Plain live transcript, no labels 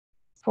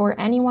For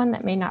anyone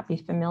that may not be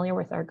familiar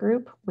with our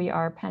group, we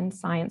are Penn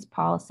Science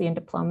Policy and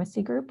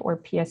Diplomacy Group, or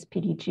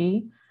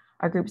PSPDG.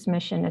 Our group's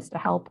mission is to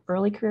help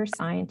early career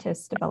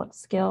scientists develop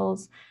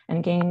skills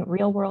and gain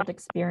real-world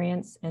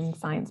experience in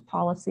science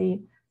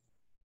policy.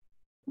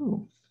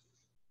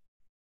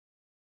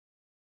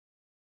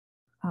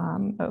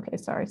 Okay,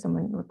 sorry,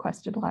 someone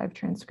requested live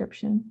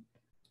transcription.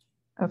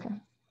 Okay,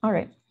 all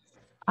right.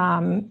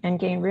 And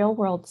gain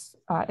real-world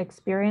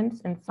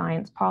experience in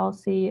science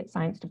policy,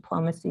 science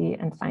diplomacy,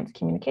 and science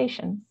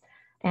communication.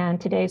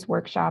 And today's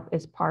workshop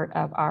is part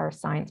of our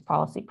science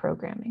policy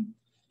programming.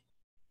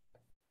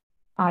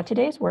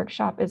 Today's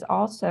workshop is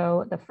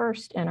also the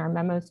first in our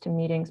Memos to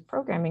Meetings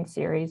programming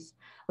series,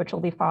 which will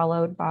be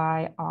followed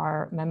by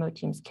our Memo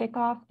Teams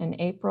kickoff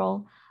in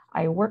April,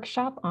 a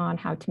workshop on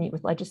how to meet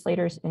with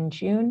legislators in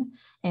June,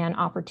 and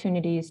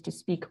opportunities to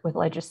speak with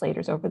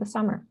legislators over the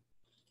summer.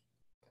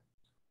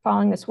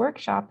 Following this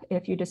workshop,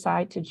 if you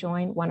decide to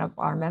join one of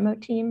our memo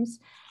teams,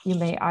 you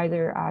may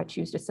either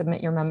choose to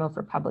submit your memo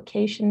for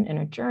publication in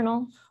a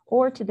journal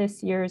or to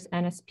this year's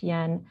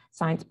NSPN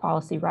Science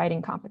Policy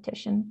Writing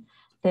Competition.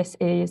 This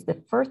is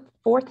the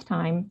fourth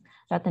time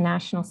that the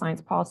National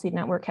Science Policy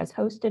Network has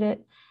hosted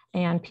it,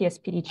 and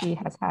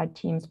PSPDG has had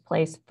teams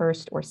place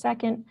first or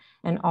second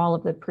in all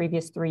of the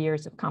previous 3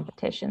 years of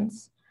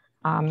competitions.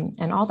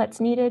 And all that's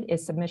needed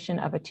is submission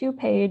of a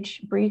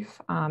 2-page brief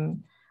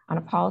on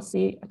a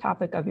policy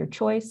topic of your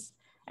choice,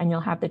 and you'll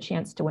have the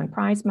chance to win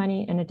prize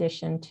money in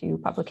addition to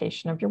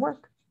publication of your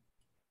work.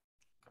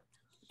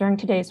 During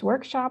today's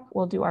workshop,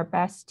 we'll do our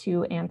best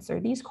to answer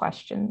these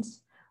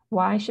questions.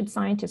 Why should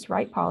scientists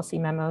write policy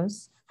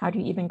memos? How do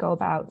you even go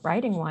about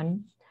writing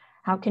one?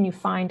 How can you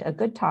find a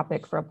good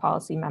topic for a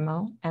policy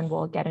memo? And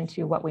we'll get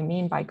into what we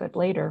mean by good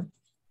later.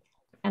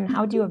 And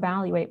how do you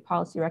evaluate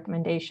policy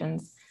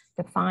recommendations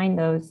to find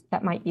those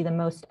that might be the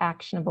most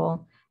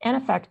actionable and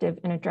effective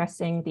in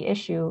addressing the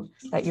issue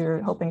that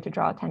you're hoping to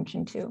draw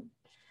attention to?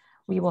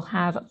 We will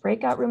have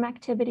breakout room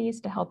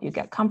activities to help you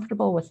get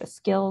comfortable with the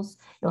skills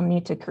you'll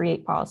need to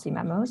create policy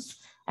memos.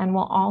 And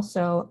we'll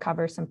also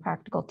cover some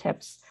practical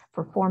tips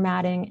for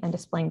formatting and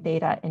displaying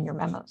data in your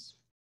memos.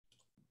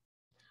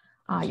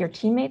 Your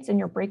teammates in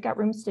your breakout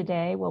rooms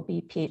today will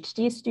be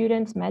PhD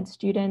students, med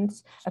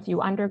students, a few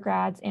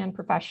undergrads, and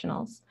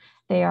professionals.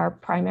 They are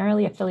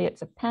primarily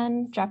affiliates of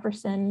Penn,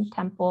 Jefferson,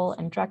 Temple,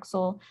 and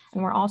Drexel,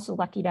 and we're also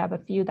lucky to have a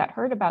few that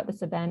heard about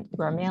this event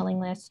through our mailing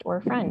list or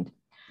a friend.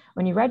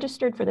 When you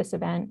registered for this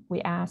event,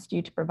 we asked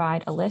you to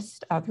provide a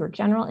list of your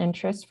general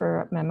interests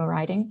for memo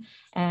writing,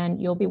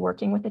 and you'll be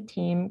working with a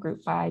team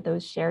grouped by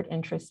those shared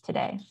interests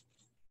today.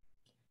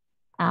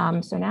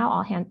 So now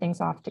I'll hand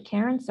things off to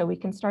Karen so we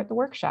can start the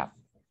workshop.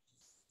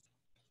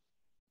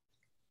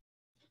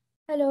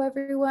 Hello,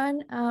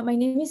 everyone. My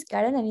name is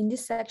Karen, and in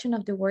this section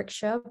of the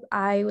workshop,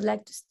 I would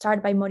like to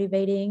start by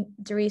motivating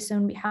the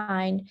reason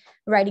behind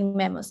writing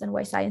memos and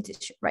why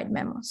scientists should write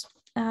memos.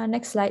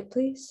 Next slide,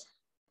 please.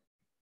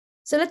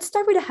 So let's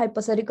start with a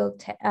hypothetical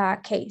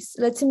case.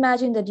 Let's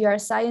imagine that you are a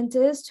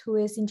scientist who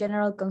is in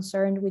general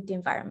concerned with the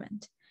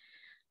environment.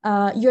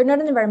 You're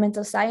not an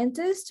environmental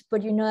scientist,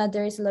 but you know that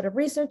there is a lot of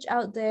research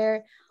out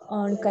there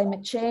on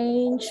climate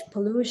change,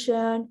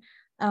 pollution,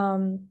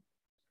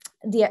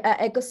 the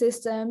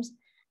ecosystems,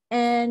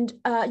 and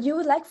you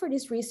would like for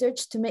this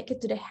research to make it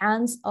to the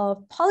hands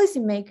of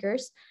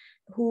policymakers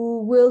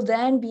who will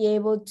then be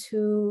able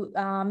to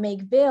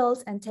make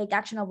bills and take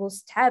actionable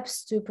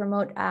steps to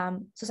promote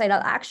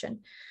societal action.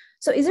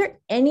 So is there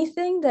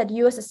anything that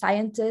you as a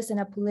scientist and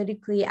a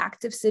politically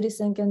active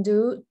citizen can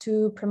do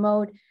to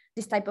promote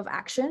this type of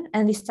action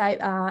and this type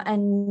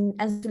and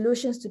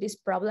solutions to these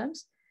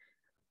problems?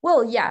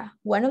 Well, yeah,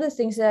 one of the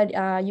things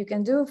that you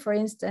can do, for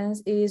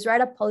instance, is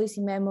write a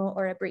policy memo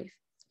or a brief.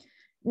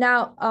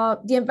 Now,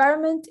 the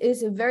environment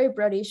is a very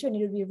broad issue, and it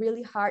would be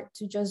really hard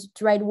to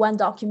just write one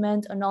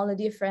document on all the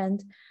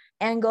different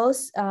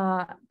angles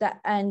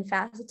and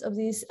facets of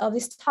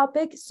this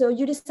topic. So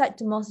you decide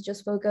to mostly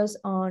just focus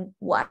on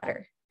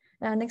water.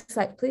 Next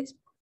slide, please.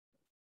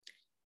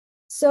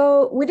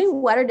 So within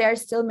water, there are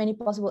still many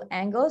possible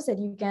angles that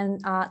you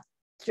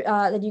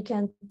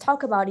can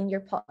talk about in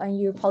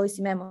your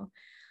policy memo.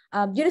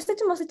 You decide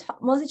to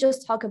mostly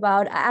just talk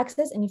about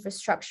access and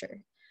infrastructure.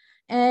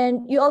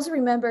 And you also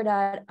remember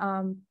that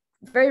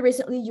very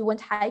recently you went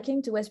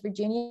hiking to West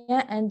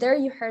Virginia, and there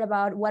you heard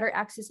about water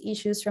access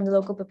issues from the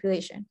local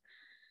population.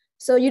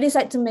 So you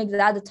decide to make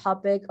that the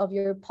topic of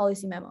your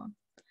policy memo.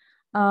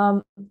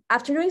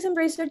 After doing some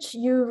research,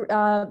 you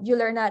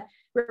learn that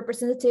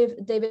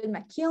Representative David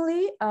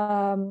McKinley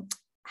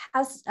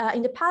has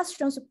in the past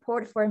shown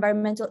support for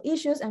environmental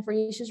issues and for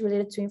issues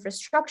related to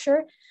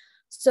infrastructure.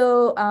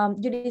 So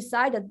you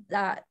decided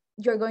that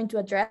you're going to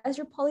address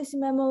your policy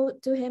memo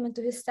to him and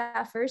to his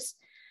staffers.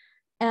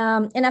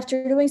 And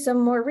after doing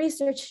some more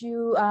research,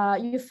 you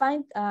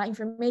find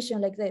information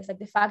like this, like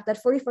the fact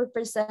that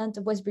 44%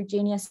 of West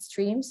Virginia's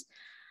streams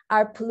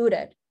are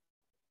polluted.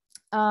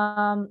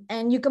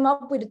 And you come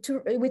up with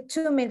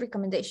two main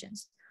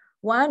recommendations.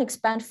 One,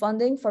 expand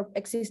funding for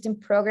existing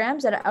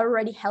programs that are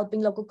already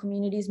helping local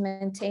communities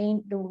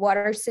maintain the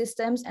water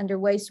systems and their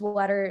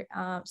wastewater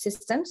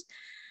systems.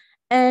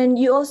 And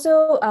you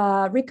also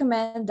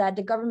recommend that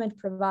the government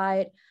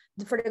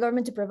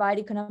to provide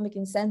economic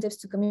incentives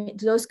to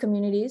those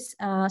communities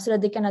so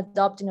that they can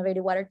adopt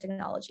innovative water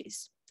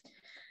technologies.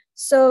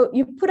 So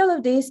you put all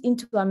of this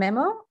into a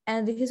memo,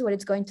 and this is what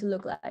it's going to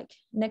look like.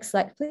 Next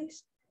slide,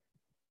 please.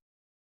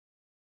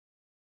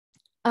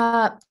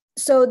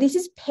 So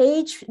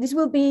this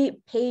will be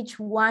page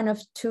 1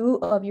 of 2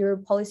 of your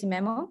policy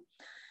memo.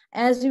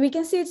 As we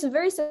can see, it's a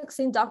very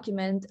succinct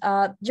document.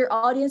 Your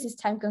audience is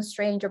time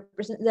constrained.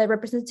 The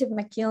Representative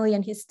McKinley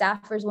and his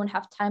staffers won't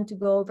have time to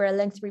go over a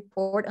lengthy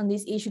report on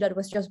this issue that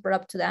was just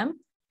brought up to them.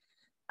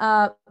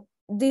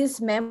 This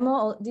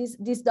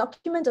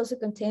document also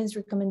contains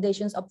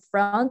recommendations up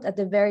front at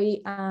the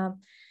very,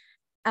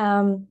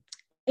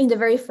 in the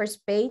very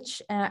first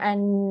page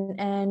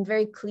and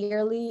very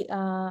clearly,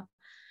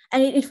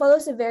 and it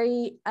follows a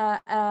very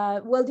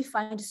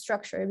well-defined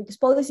structure, because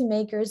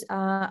policymakers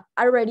are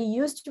already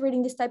used to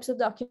reading these types of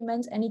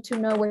documents and need to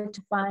know where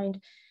to find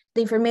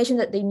the information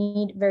that they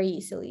need very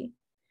easily.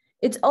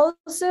 It's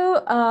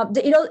also,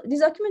 this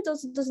document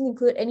also doesn't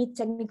include any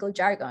technical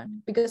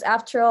jargon, because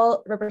after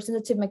all,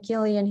 Representative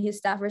McKinley and his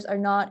staffers are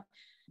not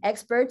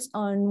experts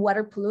on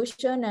water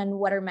pollution and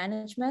water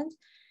management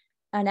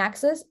and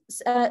access.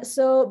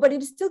 But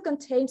it still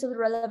contains all the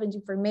relevant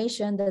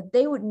information that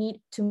they would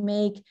need to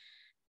make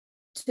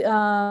to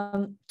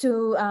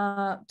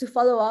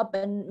follow up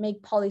and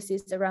make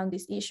policies around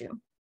this issue.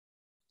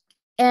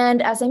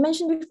 And as I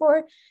mentioned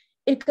before,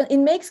 it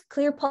makes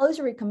clear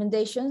policy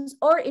recommendations,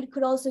 or it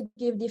could also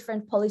give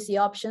different policy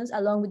options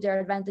along with their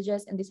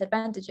advantages and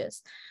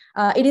disadvantages.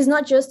 It is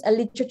not just a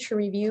literature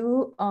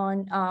review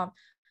on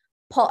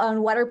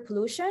water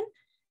pollution.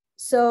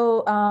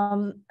 So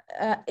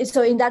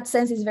in that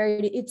sense,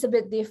 it's a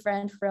bit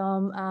different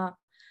from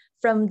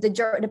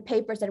the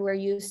papers that we're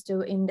used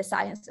to in the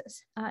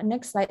sciences.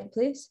 Next slide,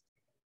 please.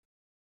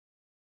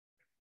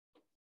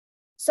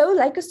 So I'd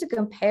like us to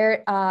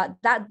compare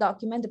that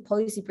document, the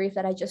policy brief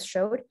that I just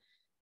showed,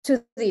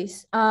 to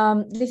this.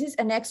 This is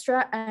an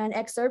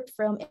excerpt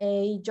from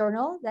a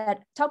journal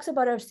that talks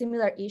about a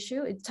similar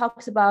issue. It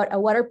talks about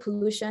water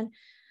pollution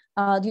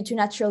due to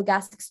natural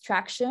gas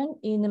extraction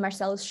in the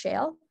Marcellus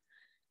Shale.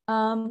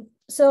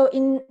 So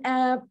in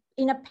a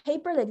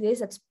paper like this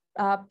that's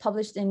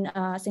published in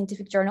a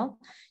scientific journal,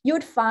 you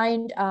would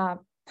find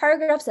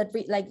paragraphs that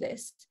read like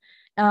this.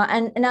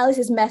 An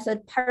analysis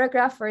method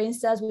paragraph, for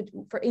instance, with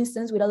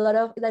a lot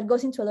of that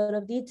goes into a lot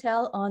of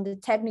detail on the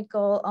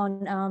technical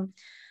on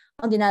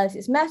the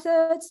analysis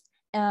methods.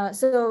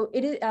 So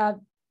it is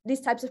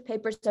these types of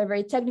papers are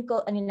very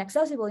technical and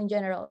inaccessible in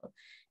general,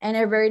 and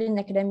are buried in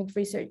academic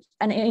research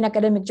and in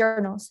academic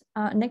journals.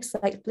 Next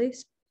slide,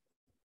 please.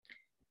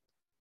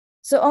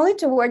 So only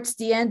towards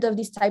the end of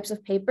these types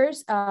of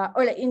papers, or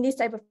like in this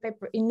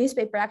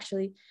paper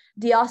actually,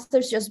 the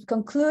authors just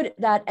conclude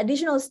that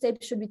additional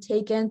steps should be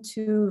taken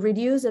to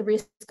reduce the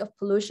risk of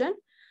pollution.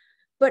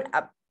 But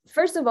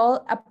first of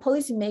all, a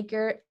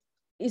policymaker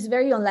is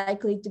very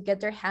unlikely to get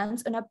their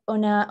hands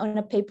on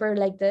a paper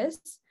like this.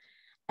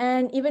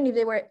 And even if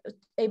they were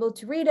able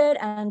to read it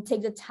and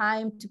take the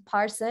time to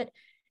parse it,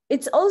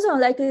 it's also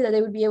unlikely that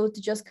they would be able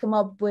to just come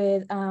up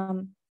with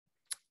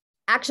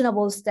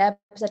actionable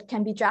steps that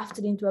can be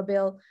drafted into a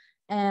bill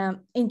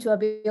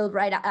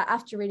right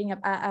after reading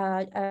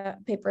a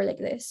paper like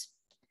this.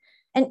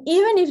 And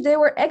even if they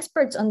were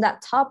experts on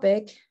that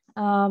topic,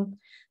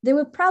 they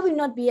would probably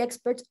not be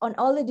experts on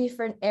all the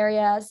different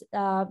areas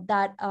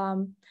that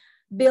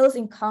bills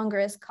in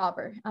Congress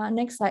cover.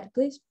 Next slide,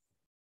 please.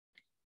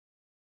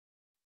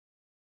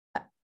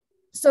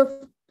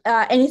 So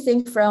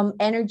anything from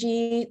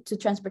energy to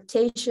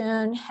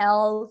transportation,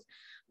 health,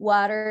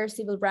 water,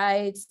 civil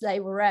rights,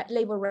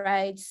 labor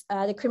rights,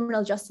 the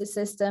criminal justice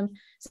system.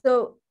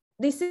 So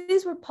this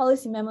is where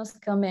policy memos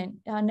come in.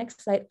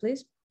 Next slide,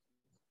 please.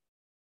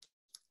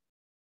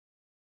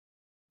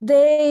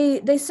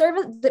 They serve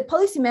as, the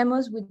policy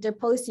memos with their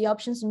policy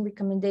options and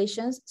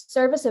recommendations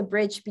serve as a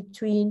bridge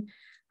between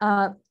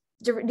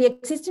the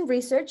existing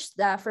research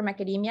from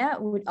academia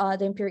with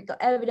the empirical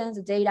evidence,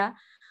 the data,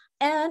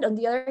 and on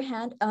the other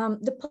hand,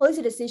 the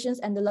policy decisions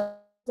and the laws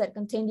that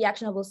contain the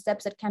actionable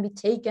steps that can be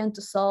taken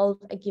to solve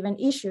a given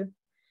issue.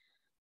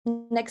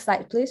 Next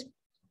slide, please.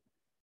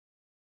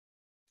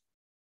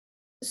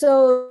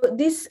 So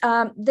this,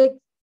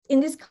 in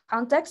this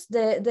context,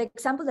 the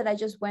example that I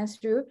just went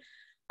through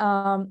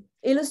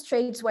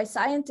illustrates why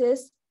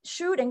scientists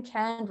should and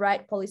can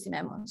write policy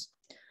memos.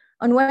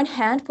 On one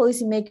hand,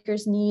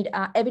 policymakers need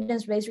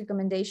evidence-based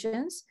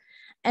recommendations.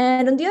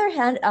 And on the other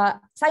hand,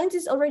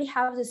 scientists already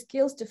have the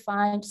skills to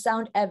find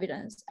sound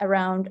evidence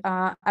around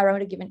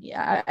a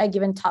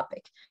given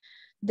topic.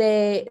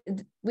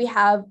 We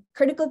have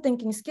critical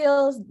thinking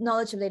skills,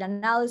 knowledge of data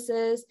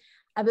analysis,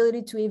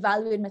 ability to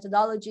evaluate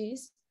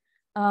methodologies.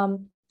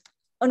 On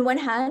one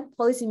hand,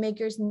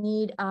 policymakers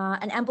need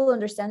an ample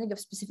understanding of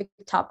specific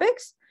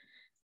topics.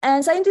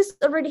 And scientists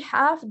already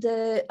have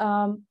the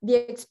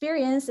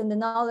experience and the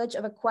knowledge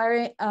of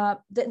acquiring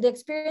the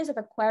experience of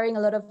acquiring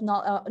a lot of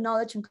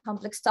knowledge on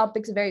complex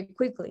topics very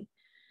quickly.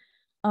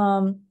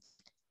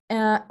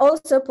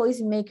 Also,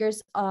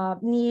 policymakers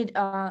need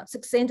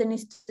succinct and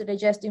easy to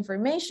digest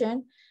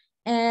information,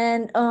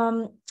 and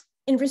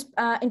in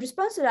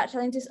response to that,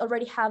 scientists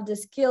already have the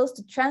skills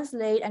to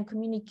translate and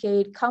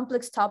communicate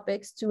complex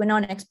topics to a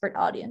non-expert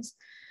audience.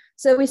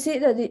 So we see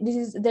that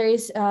there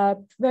is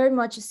very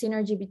much a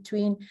synergy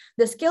between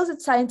the skills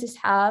that scientists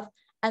have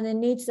and the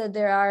needs that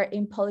there are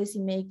in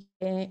policymaking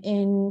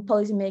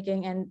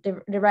and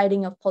the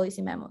writing of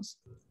policy memos.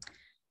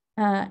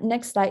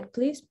 Next slide,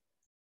 please.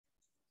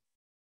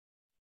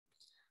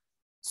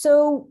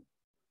 So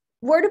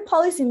where do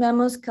policy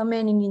memos come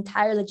in the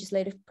entire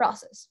legislative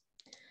process?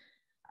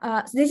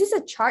 So this is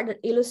a chart that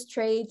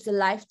illustrates the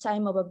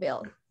lifetime of a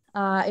bill.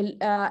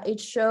 It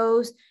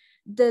shows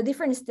the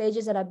different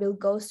stages that a bill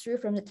goes through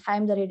from the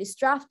time that it is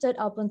drafted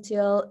up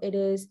until it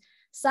is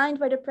signed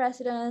by the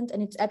president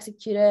and it's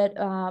executed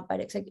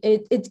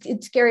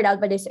it's carried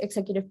out by the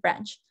executive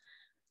branch.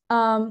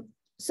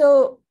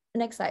 So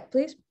next slide,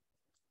 please.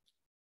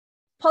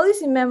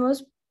 Policy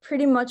memos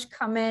pretty much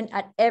come in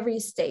at every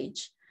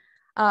stage.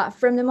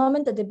 From the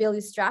moment that the bill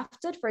is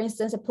drafted, for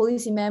instance, a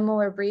policy memo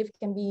or brief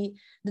can be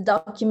the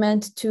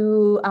document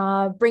to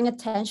bring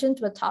attention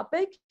to a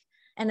topic,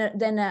 and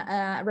then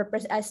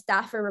a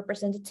staff or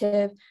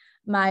representative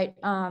might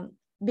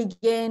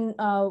begin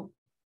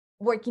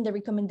working the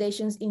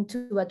recommendations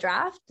into a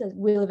draft that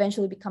will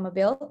eventually become a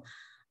bill.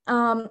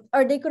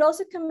 Or they could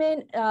also come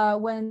in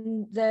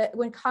when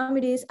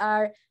committees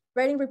are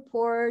writing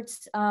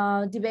reports,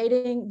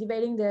 debating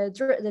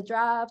the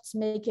drafts,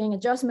 making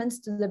adjustments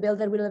to the bill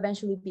that will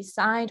eventually be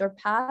signed or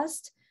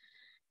passed.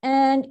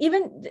 And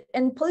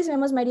policy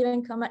memos might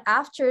even come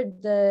after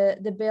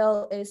the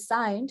bill is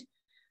signed.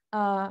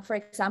 For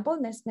example,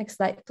 next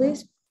slide,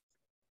 please.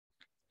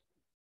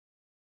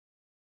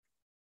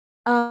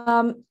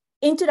 In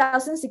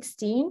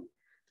 2016,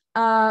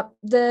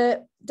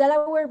 the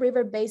Delaware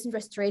River Basin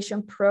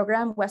Restoration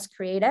Program was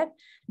created.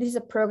 This is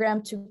a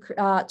program to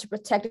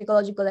protect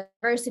ecological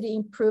diversity,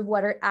 improve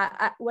water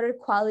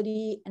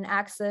quality and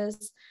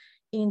access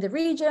in the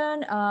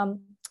region,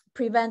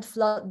 prevent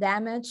flood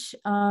damage,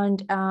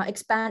 and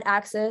expand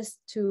access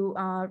to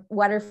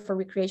water for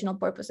recreational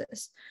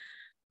purposes.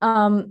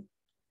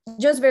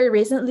 Just very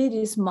recently,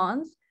 this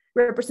month,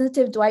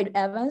 Representative Dwight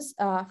Evans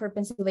for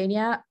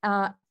Pennsylvania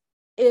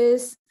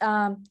is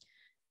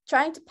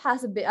trying to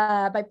pass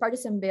a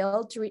bipartisan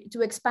bill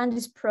to expand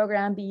this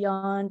program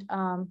beyond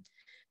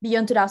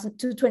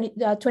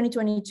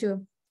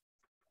 2022.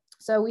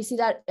 So we see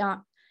that,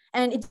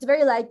 and it's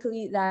very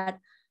likely that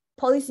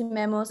policy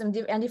memos and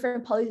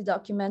different policy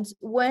documents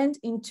went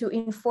into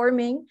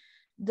informing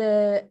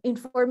the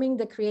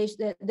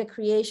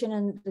creation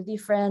and the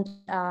different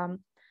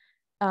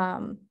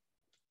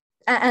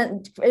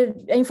and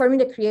informing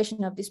the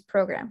creation of this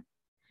program.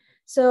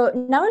 So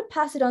now I'll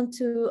pass it on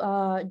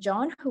to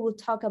John, who will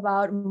talk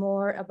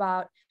more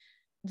about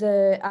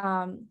the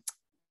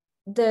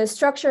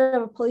structure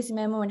of a policy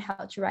memo and how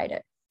to write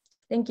it.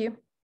 Thank you.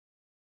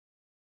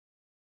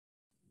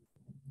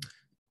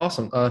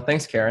 Awesome.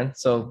 Thanks, Karen.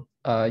 So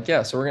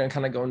yeah, so we're going to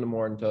kind of go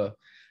into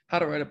how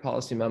to write a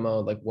policy memo,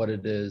 like what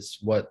it is,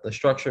 what the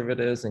structure of it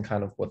is, and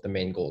kind of what the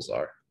main goals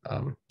are.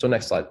 So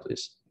next slide,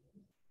 please.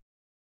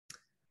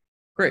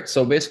 Great.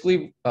 So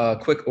basically, a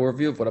quick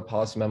overview of what a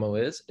policy memo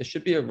is. It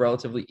should be a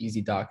relatively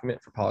easy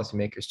document for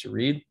policymakers to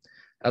read.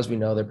 As we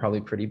know, they're probably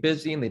pretty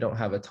busy and they don't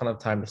have a ton of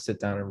time to sit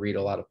down and read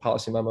a lot of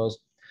policy memos.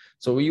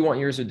 So what you want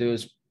yours to do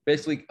is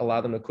basically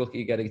allow them to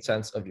quickly get a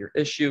sense of your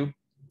issue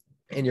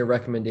and your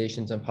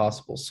recommendations and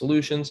possible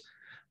solutions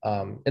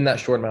in that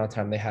short amount of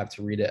time they have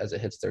to read it as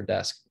it hits their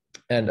desk.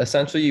 And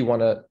essentially, you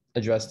want to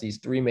address these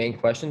three main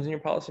questions in your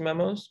policy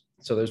memos.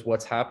 So there's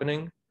what's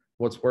happening,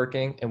 what's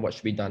working, and what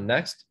should be done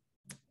next.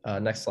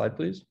 Next slide,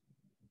 please.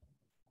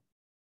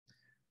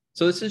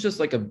 So this is just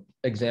like an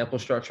example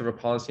structure of a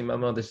policy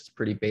memo. This is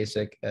pretty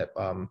basic. It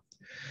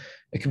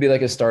could be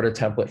like a starter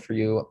template for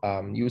you.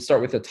 You would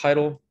start with a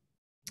title,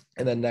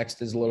 and then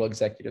next is a little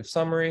executive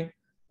summary.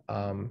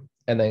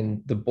 And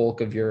then the bulk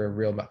of your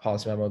real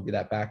policy memo would be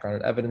that background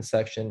and evidence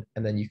section.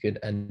 And then you could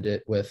end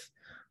it with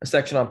a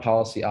section on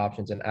policy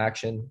options and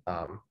action.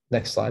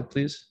 Next slide,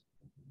 please.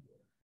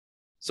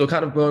 So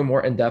kind of going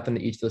more in depth into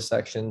each of the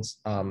sections,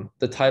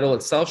 the title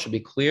itself should be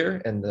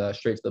clear and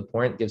straight to the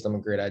point, gives them a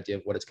great idea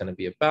of what it's going to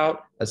be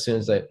about as soon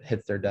as it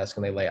hits their desk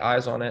and they lay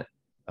eyes on it.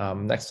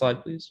 Next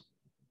slide, please.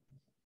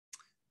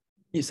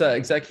 It's an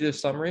executive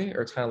summary,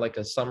 or it's kind of like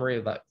a summary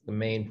of the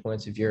main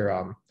points of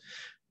your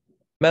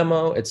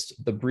memo. It's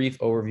the brief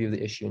overview of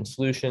the issue and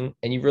solution.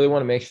 And you really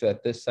want to make sure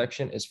that this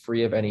section is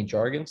free of any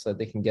jargon so that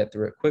they can get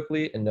through it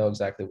quickly and know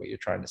exactly what you're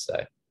trying to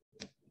say.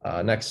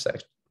 Next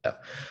section. Yeah.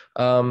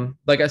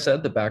 Like I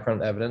said, the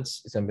background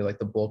evidence is going to be like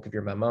the bulk of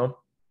your memo.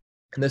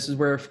 And this is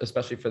where,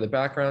 especially for the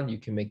background, you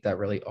can make that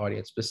really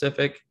audience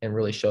specific and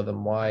really show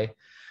them why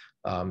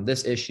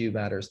this issue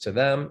matters to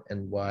them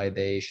and why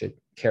they should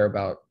care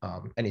about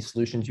any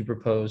solutions you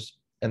propose.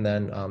 And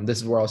then this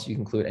is where also you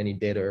can include any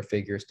data or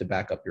figures to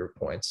back up your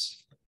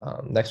points.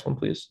 Next one,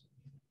 please.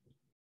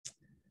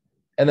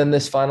 And then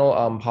this final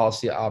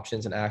policy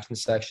options and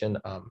actions section,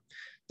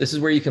 this is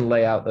where you can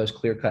lay out those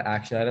clear-cut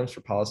action items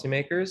for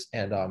policymakers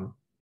and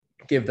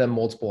give them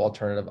multiple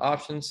alternative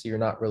options. So you're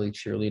not really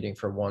cheerleading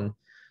for one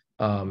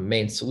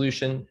main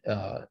solution.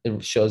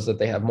 It shows that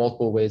they have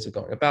multiple ways of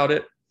going about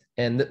it.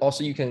 And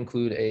also you can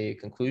include a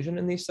conclusion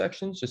in these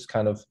sections, just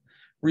kind of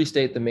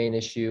restate the main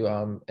issue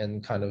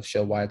and kind of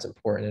show why it's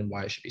important and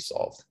why it should be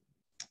solved.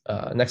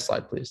 Next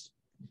slide, please.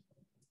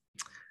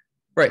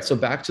 Right, so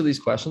back to these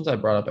questions I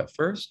brought up at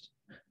first.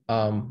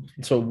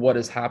 So what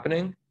is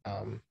happening?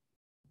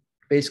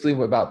 Basically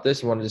about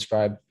this, you want to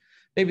describe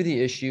maybe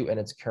the issue and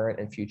its current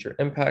and future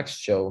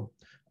impacts,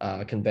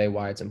 convey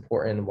why it's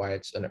important and why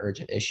it's an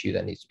urgent issue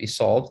that needs to be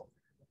solved.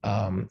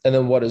 And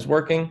then what is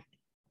working?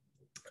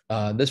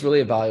 This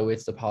really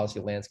evaluates the policy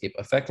landscape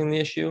affecting the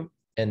issue.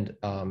 And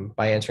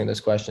by answering this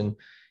question,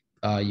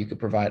 you could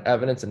provide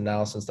evidence and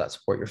analysis that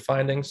support your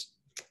findings.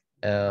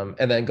 And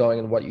then going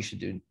in what you should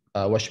do,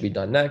 what should be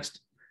done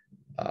next.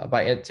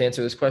 To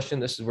answer this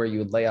question, this is where you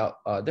would lay out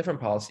different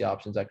policy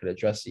options that could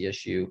address the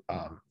issue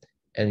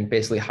and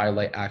basically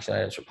highlight action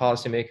items for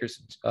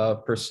policymakers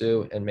to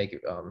pursue and make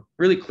it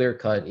really clear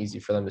cut and easy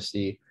for them to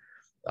see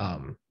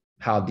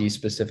how these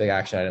specific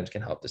action items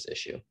can help this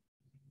issue.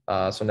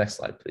 So next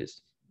slide,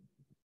 please.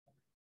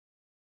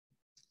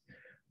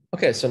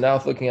 Okay, so now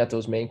looking at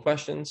those main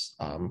questions,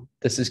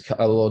 this is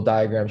a little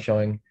diagram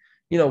showing,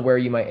 where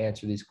you might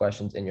answer these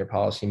questions in your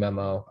policy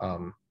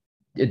memo.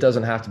 It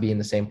doesn't have to be in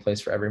the same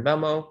place for every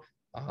memo,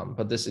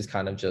 but this is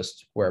kind of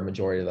just where a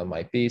majority of them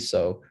might be.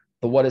 So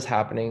the what is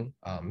happening,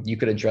 you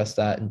could address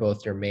that in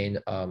both your main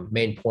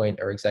point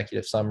or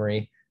executive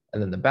summary,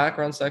 and then the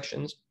background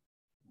sections.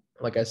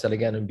 Like I said,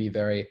 again, it'd be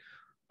very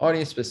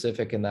audience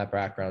specific in that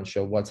background,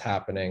 show what's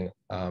happening,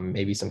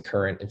 maybe some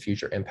current and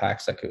future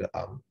impacts that could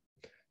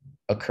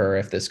occur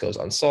if this goes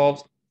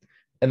unsolved.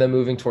 And then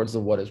moving towards the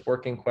what is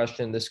working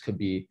question, this could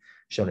be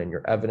shown in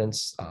your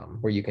evidence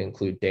where you can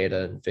include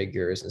data and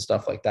figures and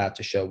stuff like that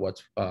to show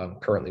what's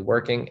currently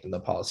working in the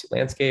policy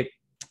landscape.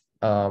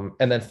 And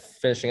then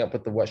finishing up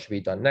with the what should be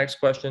done next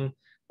question,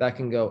 that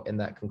can go in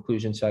that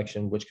conclusion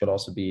section, which could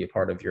also be a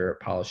part of your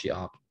policy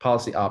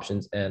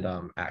options and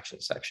action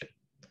section.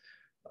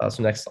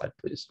 So next slide,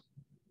 please.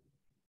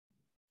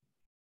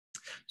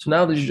 So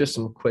now these are just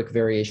some quick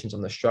variations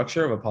on the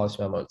structure of a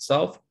policy memo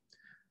itself.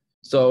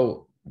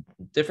 So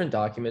different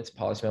documents,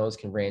 policy memos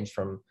can range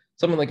from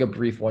something like a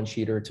brief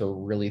one-sheeter to a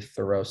really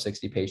thorough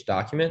 60-page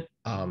document.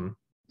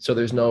 So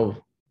there's no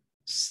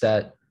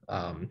set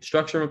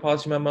structure of a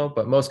policy memo,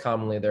 but most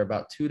commonly they're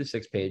about 2 to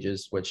 6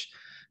 pages, which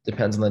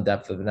depends on the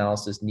depth of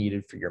analysis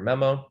needed for your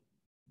memo.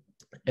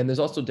 And there's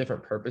also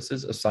different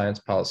purposes of science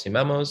policy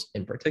memos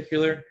in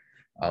particular.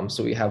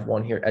 So we have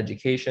one here,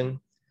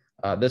 education.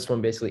 This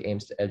one basically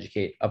aims to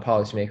educate a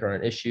policymaker on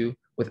an issue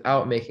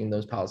without making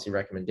those policy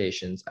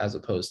recommendations, as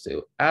opposed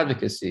to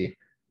advocacy,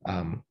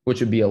 which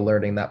would be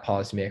alerting that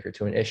policymaker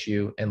to an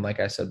issue. And like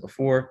I said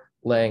before,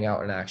 laying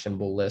out an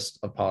actionable list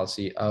of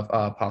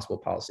possible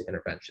policy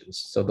interventions.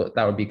 So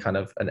that would be kind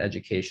of an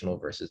educational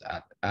versus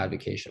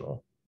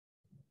advocational.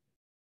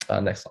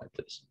 Next slide,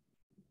 please.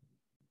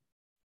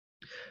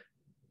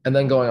 And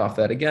then going off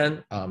that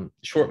again,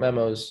 short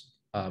memos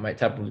might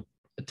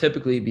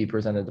typically be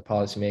presented to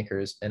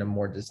policymakers in a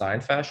more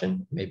designed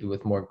fashion, maybe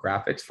with more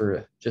graphics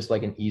for just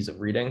like an ease of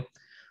reading.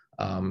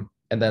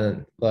 And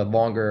then the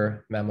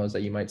longer memos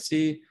that you might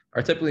see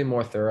are typically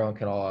more thorough and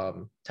can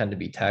all tend to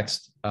be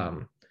text.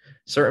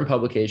 Certain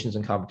publications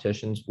and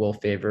competitions will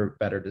favor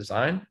better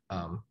design,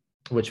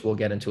 which we'll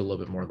get into a little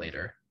bit more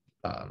later.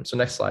 So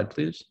next slide,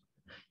 please.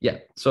 Yeah,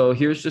 so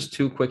here's just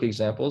 2 quick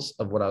examples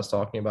of what I was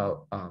talking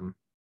about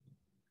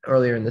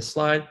earlier in this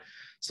slide.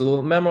 So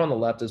the memo on the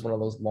left is one of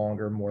those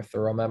longer, more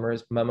thorough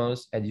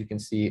memos. As you can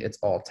see, it's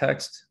all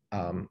text.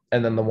 And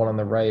then the one on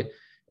the right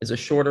is a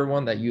shorter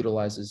one that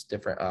utilizes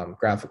different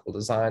graphical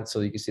design.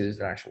 So you can see there's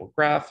an actual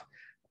graph.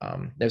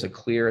 There's a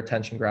clear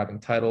attention-grabbing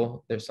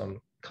title. There's some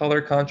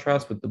color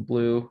contrast with the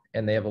blue,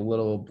 and they have a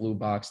little blue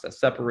box that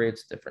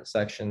separates different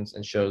sections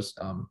and shows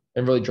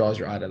and really draws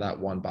your eye to that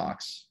one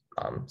box.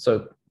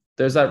 So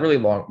there's that really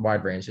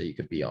wide range that you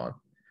could be on.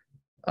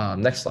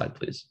 Next slide,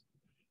 please.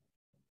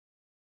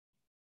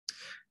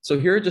 So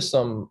here are just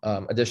some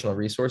additional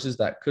resources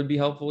that could be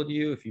helpful to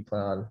you if you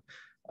plan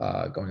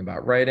on going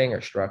about writing or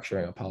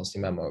structuring a policy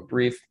memo or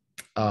brief.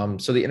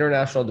 So the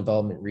International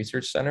Development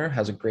Research Center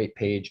has a great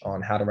page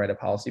on how to write a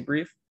policy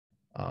brief.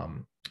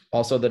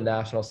 Also the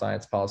National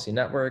Science Policy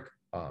Network,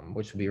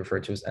 which will be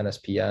referred to as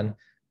NSPN,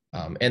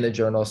 and the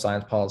Journal of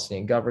Science Policy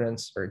and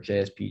Governance, or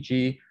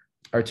JSPG,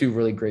 are 2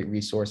 really great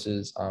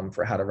resources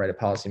for how to write a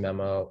policy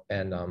memo.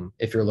 And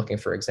if you're looking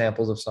for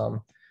examples of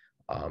some.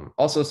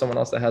 Also, someone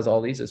else that has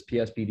all these is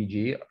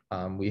PSPDG.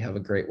 We have a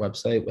great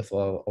website with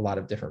a lot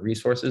of different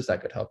resources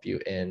that could help you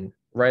in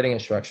writing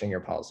and structuring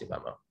your policy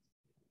memo.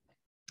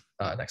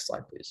 Next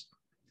slide, please.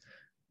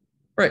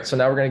 All right, so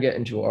now we're going to get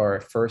into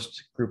our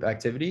first group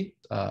activity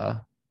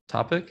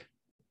topic.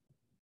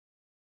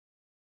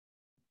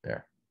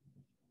 There.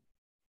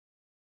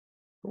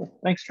 Cool.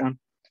 Thanks, John.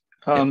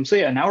 So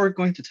yeah, now we're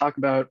going to talk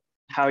about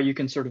how you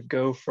can sort of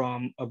go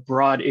from a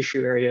broad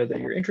issue area that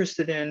you're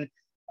interested in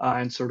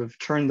and sort of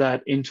turn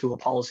that into a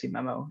policy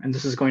memo. And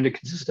this is going to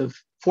consist of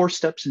 4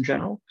 steps in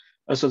general.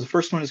 So the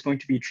first one is going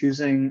to be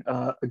choosing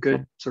a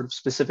good sort of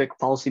specific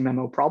policy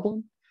memo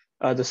problem.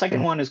 The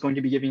second one is going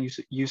to be giving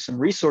you some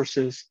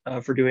resources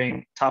for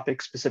doing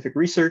topic specific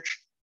research.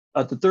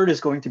 The third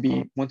is going to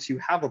be, once you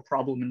have a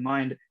problem in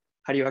mind,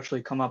 how do you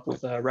actually come up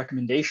with a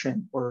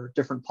recommendation or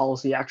different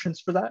policy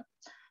actions for that?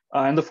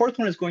 And the fourth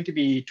one is going to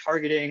be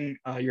targeting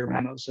your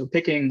memo. So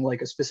picking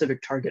like a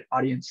specific target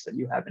audience that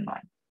you have in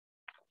mind.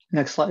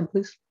 Next slide,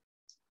 please.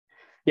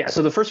 Yeah,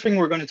 so the first thing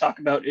we're going to talk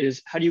about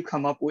is how do you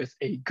come up with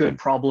a good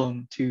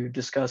problem to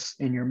discuss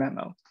in your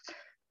memo?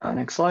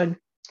 Next slide.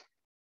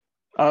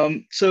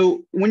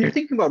 So when you're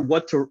thinking about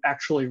what to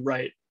actually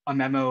write a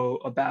memo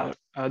about,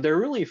 there are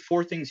really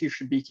 4 things you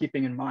should be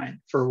keeping in mind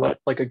for what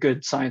like a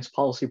good science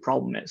policy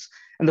problem is.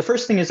 And the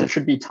first thing is it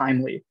should be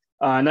timely.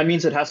 And that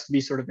means it has to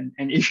be sort of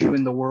an issue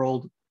in the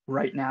world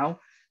right now,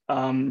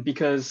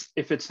 because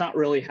if it's not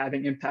really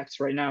having impacts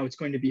right now, it's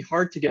going to be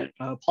hard to get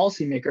a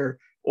policymaker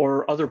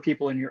or other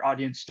people in your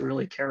audience to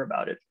really care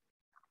about it.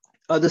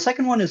 The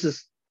second one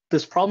is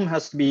this problem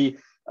has to be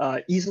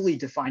easily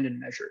defined and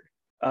measured.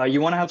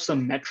 You want to have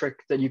some metric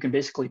that you can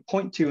basically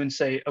point to and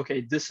say, okay,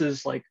 this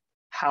is like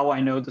how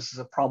I know this is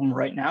a problem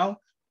right now.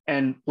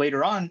 And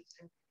later on,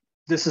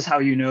 this is how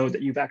you know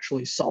that you've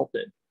actually solved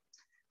it.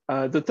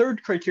 The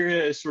third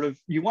criteria is sort of,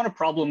 you want a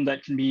problem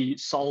that can be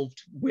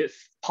solved with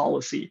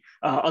policy.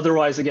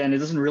 Otherwise, again, it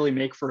doesn't really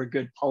make for a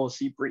good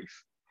policy brief.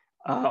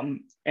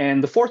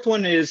 And the fourth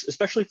one is,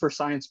 especially for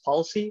science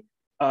policy,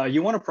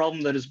 you want a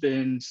problem that has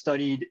been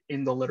studied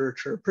in the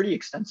literature pretty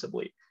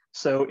extensively.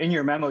 So in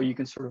your memo, you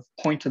can sort of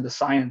point to the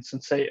science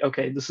and say,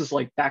 okay, this is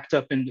like backed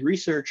up in the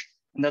research.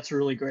 And that's a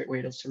really great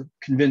way to sort of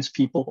convince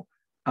people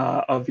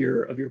of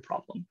your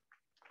problem.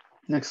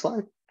 Next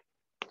slide.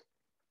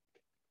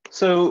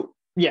 So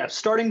yeah,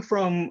 starting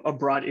from a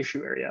broad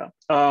issue area.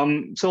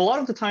 So a lot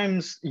of the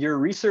times your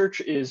research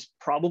is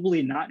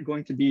probably not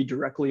going to be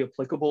directly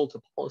applicable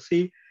to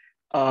policy,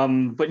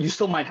 but you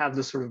still might have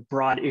this sort of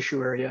broad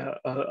issue area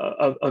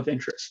of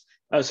interest.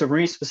 So for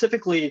me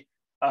specifically,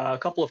 a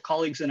couple of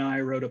colleagues and I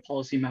wrote a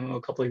policy memo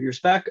a couple of years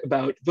back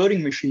about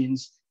voting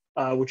machines,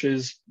 which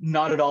is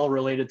not at all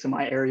related to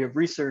my area of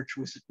research,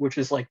 which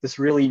is like this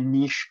really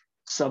niche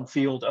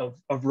subfield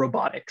of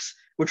robotics,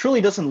 which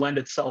really doesn't lend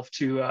itself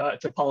to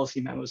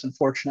policy memos,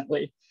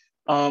 unfortunately.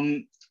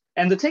 And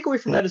the takeaway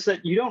from that is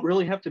that you don't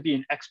really have to be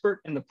an expert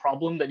in the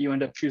problem that you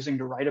end up choosing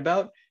to write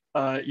about.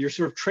 Your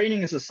sort of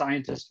training as a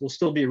scientist will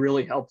still be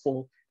really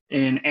helpful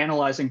in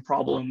analyzing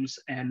problems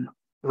and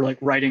like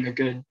writing a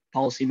good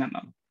policy memo.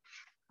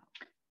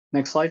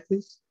 Next slide,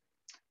 please.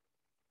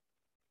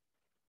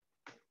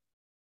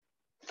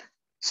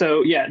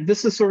 So yeah,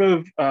 this is sort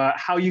of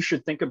how you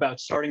should think about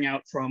starting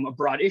out from a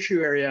broad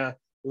issue area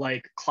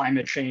like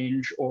climate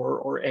change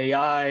or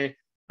AI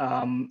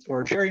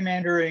or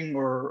gerrymandering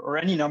or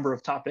any number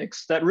of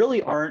topics that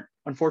really aren't,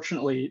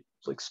 unfortunately,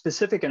 like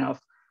specific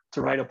enough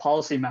to write a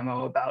policy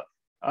memo about.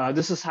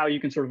 This is how you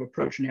can sort of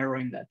approach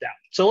narrowing that down.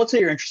 So let's say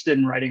you're interested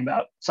in writing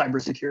about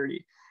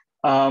cybersecurity.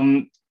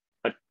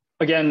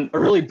 Again, a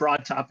really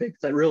broad topic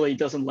that really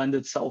doesn't lend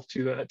itself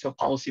to a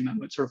policy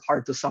memo. It's sort of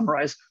hard to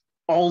summarize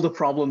all the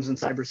problems in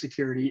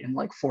cybersecurity in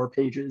like 4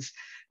 pages.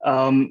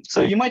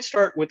 So you might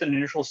start with an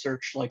initial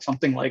search, like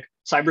something like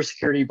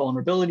cybersecurity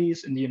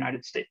vulnerabilities in the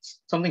United States,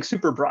 something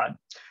super broad.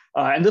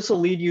 And this will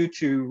lead you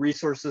to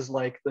resources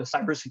like the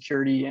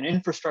Cybersecurity and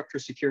Infrastructure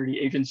Security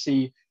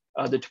Agency,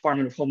 the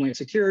Department of Homeland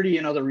Security,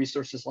 and other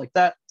resources like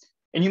that.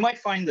 And you might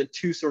find that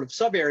 2 sort of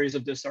sub areas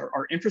of this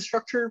are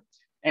infrastructure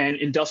and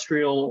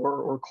industrial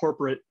or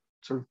corporate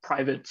sort of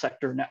private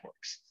sector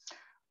networks.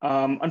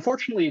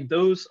 Unfortunately,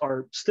 those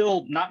are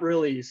still not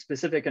really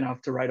specific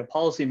enough to write a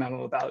policy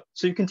memo about,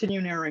 so you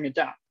continue narrowing it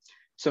down.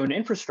 So in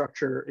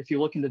infrastructure, if you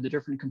look into the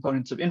different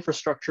components of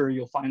infrastructure,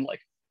 you'll find like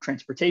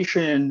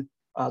transportation,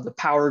 the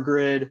power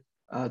grid,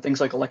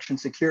 things like election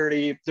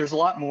security. There's a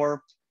lot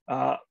more,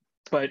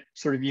 but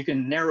sort of you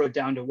can narrow it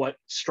down to what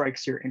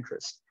strikes your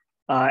interest.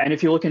 And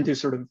if you look into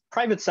sort of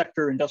private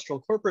sector,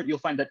 industrial, corporate, you'll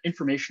find that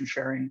information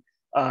sharing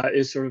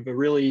is sort of a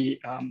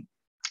really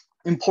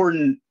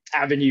important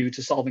avenue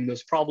to solving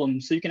those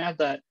problems. So you can add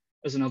that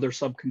as another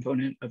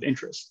subcomponent of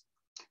interest.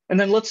 And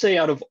then let's say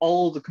out of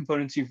all the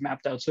components you've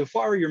mapped out so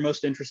far, you're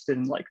most interested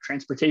in like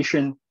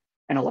transportation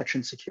and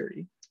election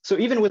security. So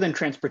even within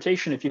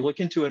transportation, if you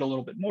look into it a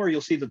little bit more, you'll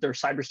see that there are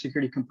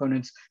cybersecurity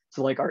components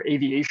to like our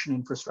aviation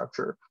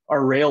infrastructure,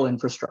 our rail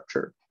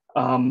infrastructure,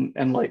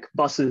 and like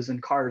buses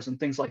and cars and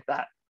things like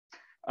that.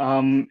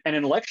 And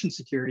in election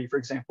security, for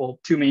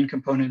example, 2 main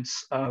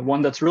components.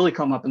 One that's really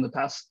come up in the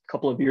past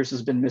couple of years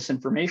has been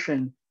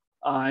misinformation.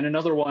 And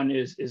another one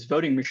is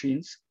voting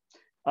machines.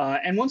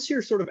 And once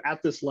you're sort of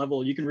at this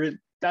level, you can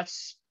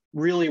that's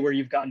really where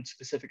you've gotten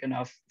specific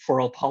enough for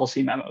a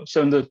policy memo.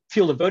 So in the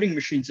field of voting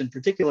machines in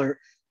particular,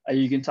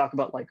 you can talk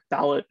about like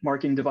ballot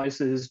marking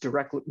devices,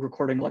 direct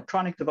recording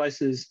electronic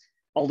devices,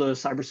 all the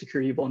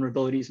cybersecurity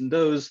vulnerabilities in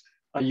those.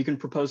 You can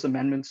propose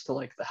amendments to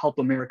like the Help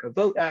America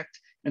Vote Act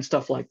and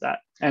stuff like that.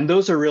 And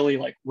those are really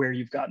like where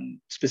you've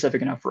gotten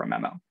specific enough for a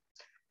memo.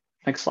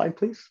 Next slide,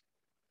 please.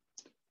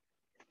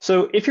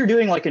 So if you're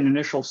doing like an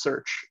initial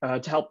search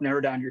to help narrow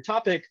down your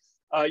topic,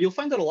 you'll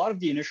find that a lot of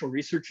the initial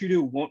research you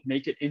do won't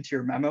make it into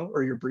your memo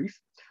or your brief,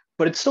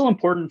 but it's still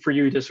important for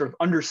you to sort of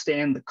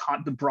understand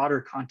the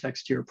broader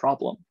context to your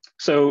problem.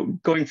 So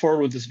going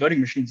forward with this voting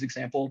machines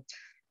example,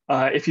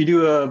 if you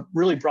do a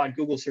really broad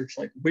Google search,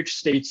 like which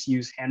states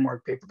use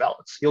hand-marked paper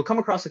ballots, you'll come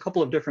across a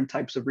couple of different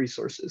types of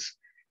resources.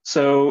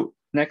 So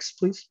next,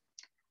 please.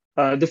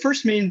 The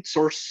first main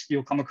source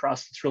you'll come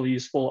across that's really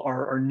useful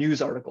are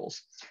news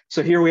articles.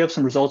 So here we have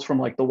some results from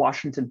like the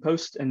Washington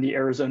Post and the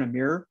Arizona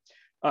Mirror.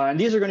 And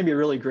these are going to be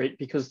really great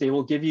because they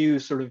will give you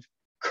sort of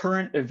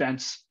current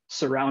events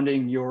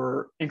surrounding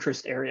your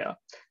interest area.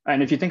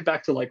 And if you think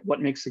back to like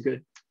what makes a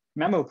good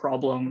memo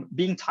problem,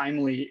 being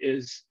timely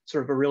is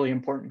sort of a really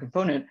important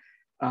component.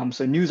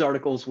 So news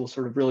articles will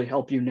sort of really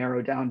help you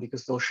narrow down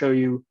because they'll show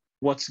you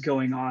what's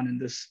going on in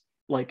this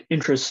like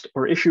interest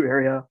or issue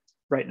area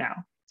right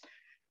now.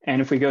 And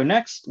if we go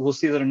next, we'll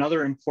see that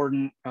another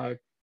important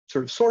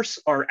sort of source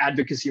are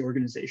advocacy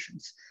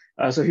organizations.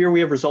 So here we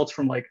have results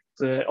from like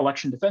the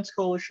Election Defense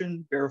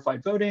Coalition,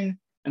 Verified Voting,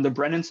 and the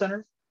Brennan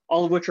Center,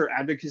 all of which are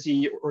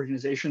advocacy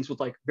organizations with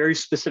like very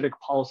specific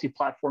policy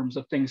platforms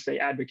of things they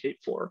advocate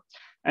for.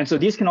 And so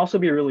these can also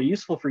be really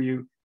useful for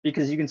you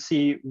because you can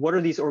see what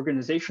are these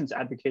organizations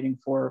advocating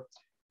for,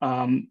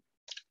 and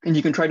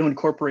you can try to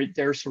incorporate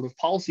their sort of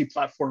policy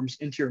platforms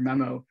into your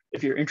memo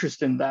if you're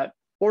interested in that.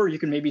 Or you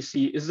can maybe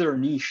see, is there a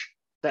niche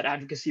that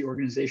advocacy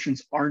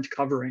organizations aren't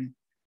covering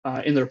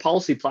in their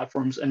policy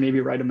platforms, and maybe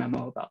write a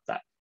memo about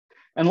that.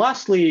 And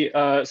lastly,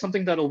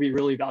 something that'll be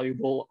really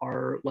valuable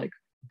are like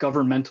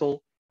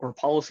governmental or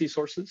policy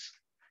sources.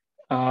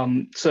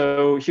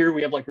 So here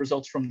we have like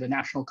results from the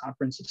National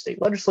Conference of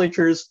State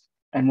Legislatures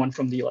and one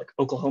from the like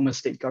Oklahoma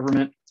state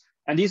government.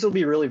 And these will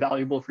be really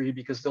valuable for you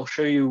because they'll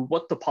show you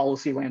what the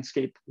policy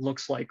landscape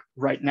looks like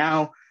right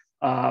now.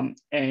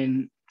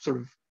 And sort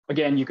of,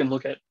 again, you can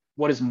look at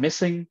what is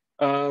missing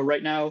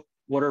right now,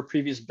 what are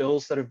previous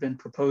bills that have been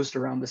proposed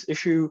around this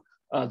issue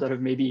that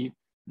have maybe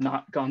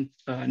not gone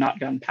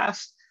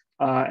past,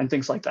 and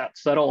things like that.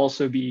 So that'll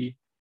also be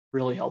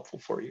really helpful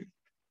for you.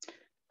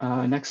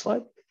 Next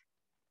slide.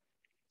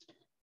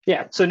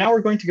 Yeah, so now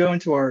we're going to go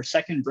into our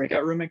second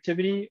breakout room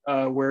activity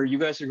where you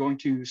guys are going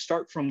to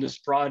start from this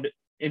broad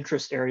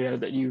interest area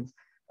that you've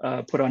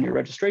put on your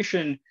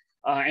registration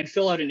and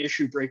fill out an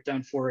issue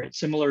breakdown for it,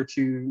 similar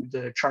to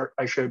the chart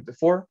I showed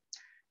before.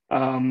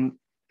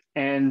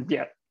 And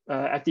yeah,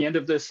 at the end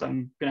of this,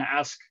 I'm gonna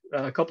ask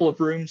a couple of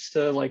rooms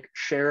to like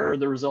share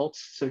the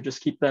results. So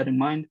just keep that in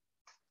mind.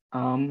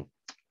 But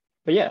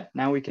yeah,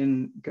 now we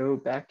can go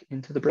back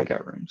into the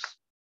breakout rooms.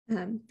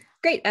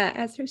 Great.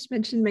 As Hirsch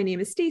mentioned, my name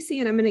is Stacy,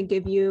 and I'm going to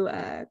give you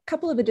a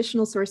couple of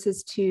additional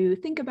sources to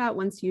think about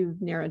once you've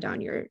narrowed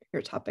down your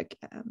topic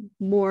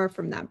more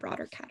from that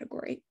broader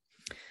category.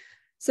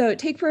 So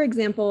take, for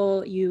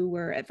example, you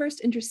were at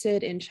first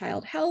interested in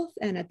child health,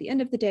 and at the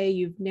end of the day,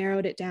 you've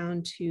narrowed it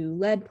down to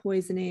lead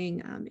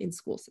poisoning in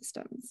school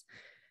systems.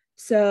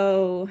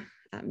 So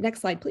next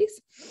slide, please.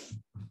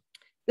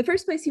 The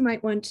first place you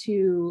might want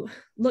to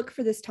look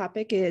for this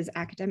topic is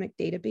academic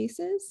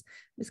databases.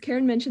 As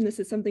Karen mentioned, this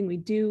is something we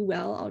do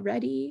well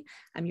already.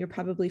 You're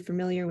probably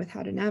familiar with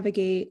how to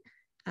navigate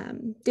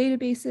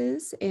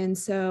databases. And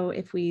so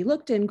if we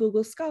looked in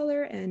Google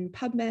Scholar and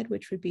PubMed,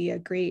 which would be a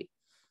great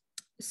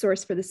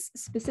source for this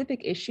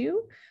specific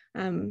issue,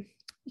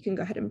 you can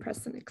go ahead and press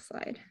the next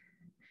slide.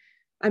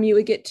 You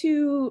would get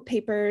two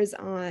papers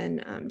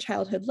on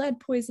childhood lead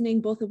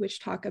poisoning, both of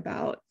which talk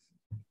about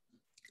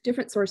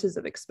different sources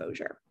of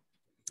exposure.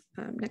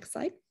 Next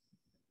slide.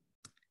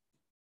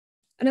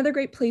 Another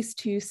great place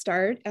to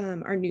start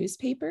are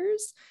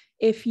newspapers.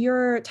 If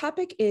your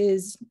topic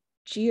is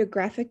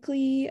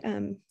geographically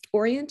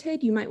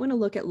oriented, you might want to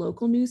look at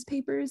local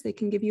newspapers. They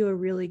can give you a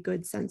really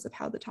good sense of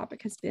how the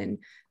topic has been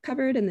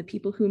covered and the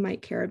people who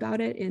might care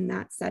about it in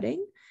that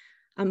setting.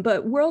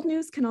 But world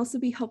news can also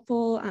be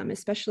helpful,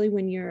 especially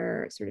when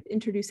you're sort of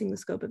introducing the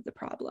scope of the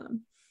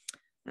problem.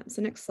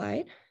 So next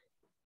slide.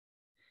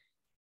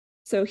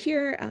 So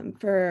here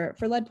for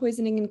lead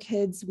poisoning in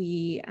kids,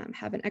 we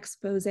have an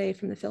expose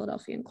from the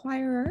Philadelphia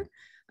Inquirer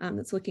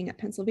that's looking at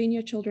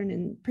Pennsylvania children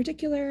in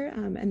particular,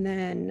 and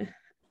then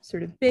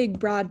sort of big,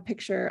 broad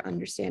picture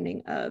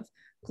understanding of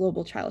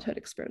global childhood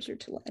exposure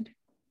to lead.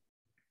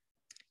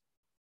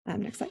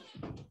 Next slide.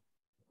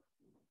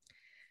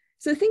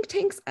 So think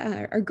tanks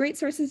are great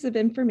sources of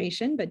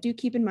information, but do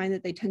keep in mind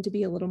that they tend to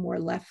be a little more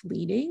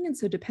left-leaning. And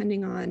so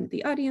depending on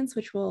the audience,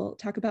 which we'll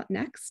talk about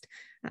next,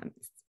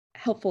 it's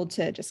helpful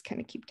to just kind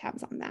of keep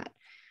tabs on that.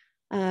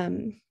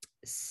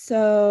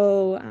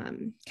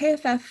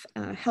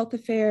 KFF Health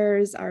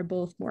Affairs are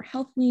both more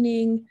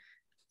health-leaning.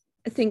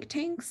 think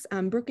tanks.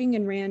 Brookings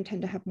and Rand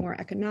tend to have more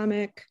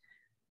economic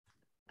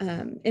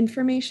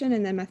information,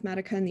 and then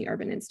Mathematica and the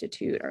Urban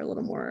Institute are a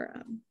little more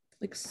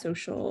like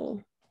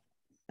social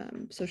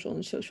and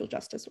social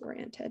justice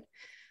oriented.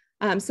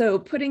 So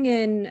putting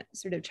in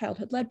sort of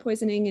childhood lead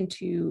poisoning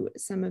into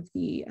some of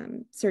the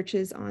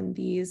searches on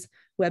these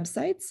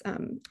websites,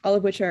 all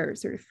of which are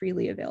sort of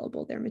freely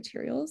available, their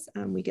materials,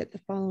 we get the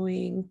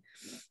following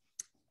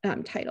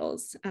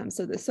titles.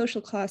 So the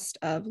social cost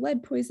of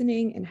lead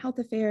poisoning and health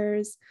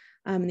affairs.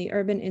 The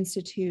Urban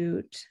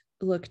Institute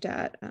looked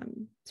at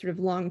sort of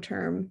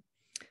long-term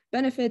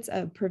benefits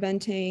of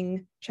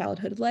preventing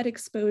childhood lead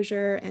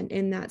exposure. And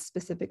in that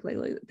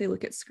specifically, they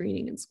look at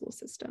screening in school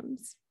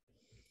systems.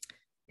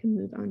 Can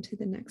move on to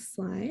the next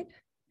slide.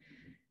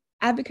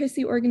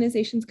 Advocacy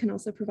organizations can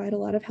also provide a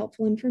lot of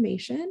helpful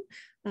information,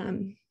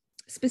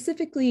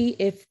 specifically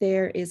if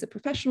there is a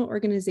professional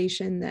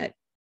organization that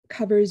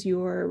covers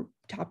your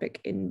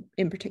topic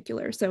in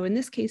particular. So in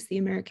this case, the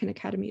American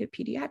Academy of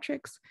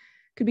Pediatrics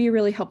could be a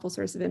really helpful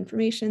source of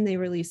information. They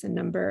release a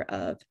number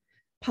of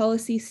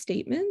policy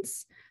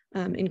statements,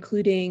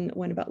 including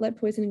one about lead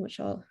poisoning, which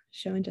I'll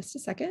show in just a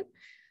second.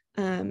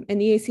 And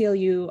the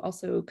ACLU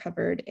also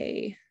covered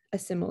a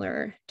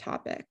similar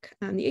topic.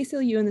 The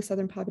ACLU and the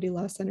Southern Poverty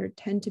Law Center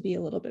tend to be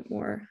a little bit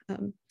more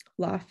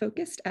law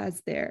focused,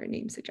 as their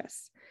name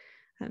suggests.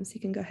 So you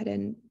can go ahead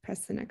and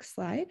press the next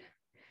slide.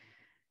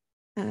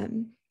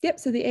 Yep,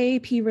 so the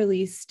AAP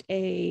released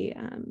a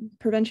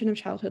prevention of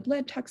childhood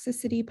lead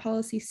toxicity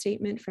policy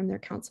statement from their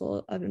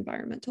Council of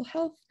Environmental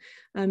Health.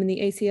 And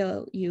the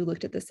ACLU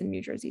looked at this in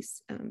New Jersey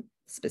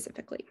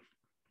specifically.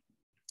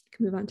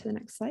 Can move on to the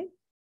next slide.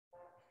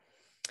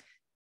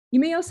 You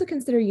may also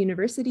consider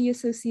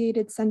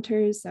university-associated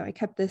centers. So I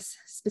kept this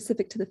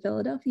specific to the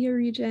Philadelphia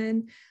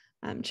region.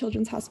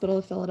 Children's Hospital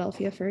of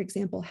Philadelphia, for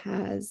example,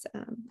 has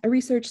a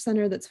research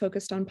center that's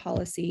focused on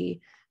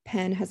policy.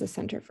 Penn has a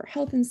center for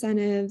health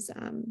incentives.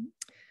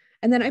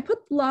 And then I put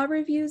law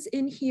reviews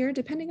in here.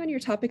 Depending on your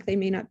topic, they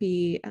may not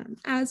be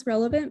as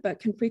relevant, but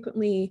can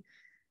frequently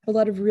have a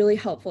lot of really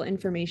helpful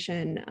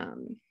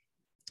information,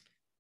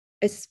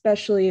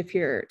 especially if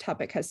your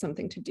topic has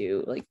something to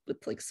do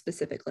with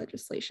specific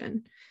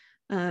legislation.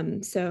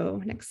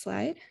 So next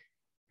slide.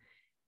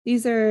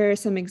 These are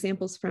some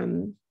examples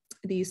from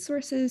these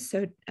sources.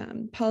 So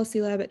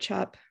Policy Lab at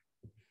CHOP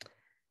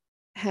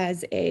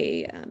has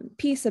a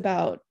piece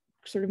about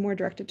sort of more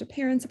directed to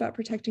parents about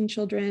protecting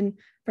children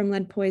from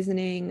lead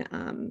poisoning.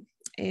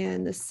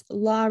 And this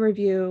law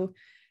review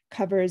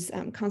covers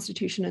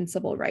constitution and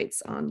civil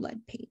rights on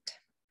lead paint.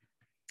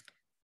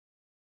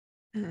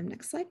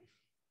 Next slide.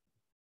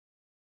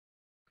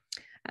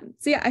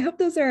 So yeah, I hope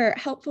those are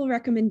helpful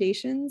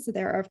recommendations.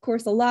 There are, of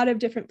course, a lot of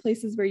different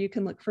places where you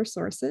can look for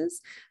sources,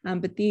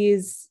 but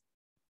these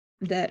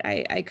that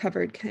I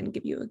covered can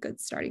give you a good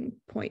starting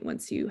point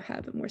once you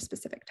have a more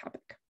specific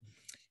topic.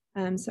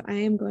 So I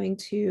am going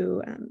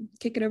to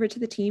kick it over to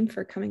the team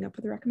for coming up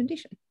with a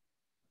recommendation.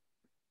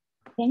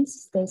 Thanks,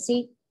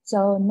 Stacy.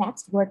 So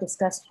next we'll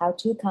discuss how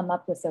to come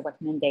up with a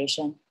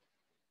recommendation.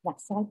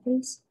 Next slide,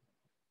 please.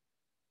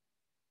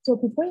 So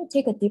before you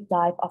take a deep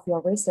dive of your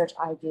research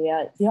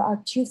idea, there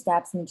are 2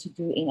 steps you need to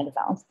do in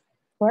advance.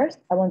 First,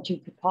 I want you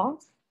to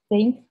pause,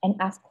 think, and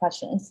ask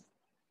questions.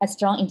 As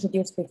John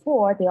introduced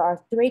before, there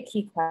are 3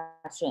 key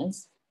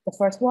questions. The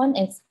first one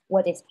is,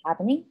 what is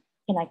happening?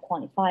 Can I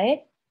quantify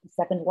it? The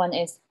second one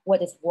is,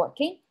 what is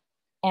working?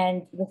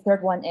 And the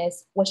third one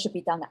is, what should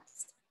be done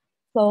next?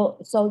 So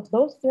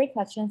those 3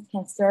 questions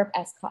can serve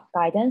as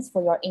guidance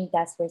for your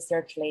in-depth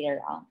research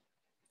later on.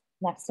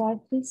 Next slide,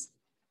 please.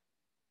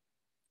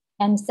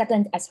 And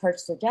second, as Hersh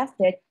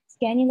suggested,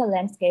 scanning the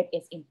landscape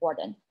is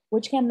important,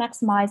 which can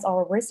maximize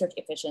our research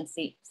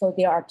efficiency. So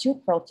there are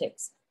 2 pro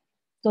tips.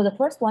 So the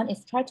first one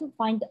is try to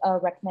find a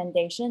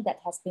recommendation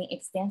that has been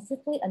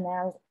extensively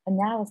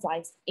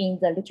analyzed in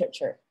the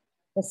literature.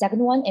 The second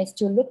one is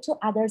to look to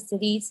other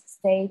cities,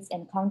 states,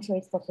 and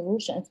countries for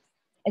solutions,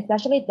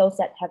 especially those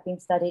that have been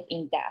studied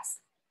in depth.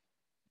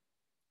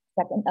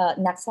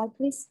 Next slide,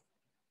 please.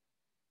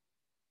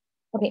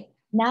 Okay,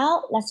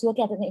 now let's look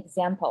at an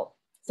example.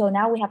 So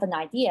now we have an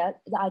idea.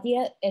 The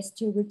idea is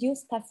to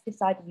reduce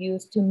pesticide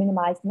use to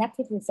minimize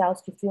negative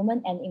results to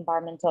human and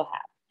environmental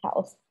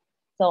health.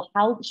 So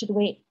how should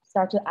we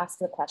start to ask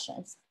the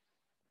questions?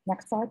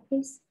 Next slide,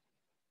 please.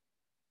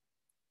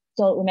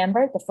 So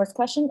remember, the first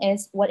question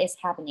is, what is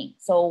happening?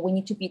 So we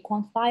need to be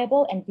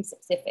quantifiable and be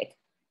specific.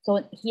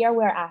 So here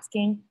we're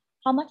asking,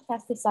 how much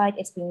pesticide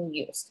is being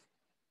used?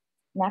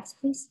 Next,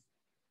 please.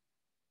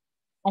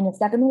 And the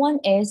second one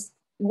is,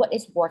 what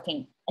is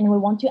working? And we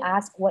want to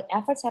ask what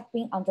efforts have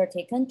been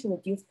undertaken to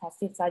reduce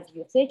pesticide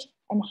usage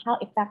and how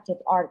effective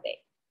are they?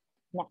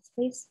 Next,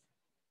 please.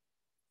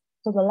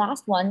 So the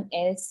last one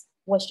is,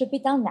 what should be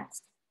done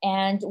next?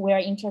 And we're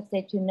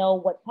interested to know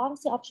what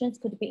policy options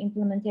could be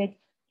implemented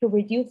to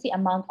reduce the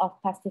amount of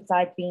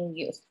pesticide being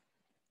used.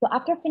 So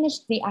after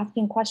finished the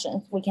asking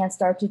questions, we can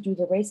start to do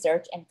the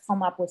research and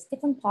come up with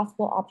different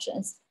possible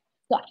options.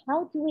 So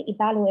how do we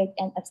evaluate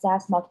and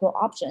assess multiple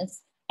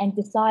options? and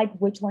decide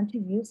which one to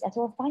use as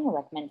our final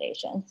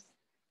recommendations.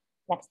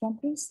 Next one,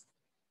 please.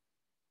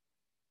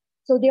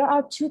 So there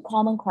are two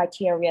common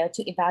criteria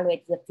to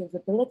evaluate the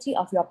feasibility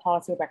of your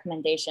policy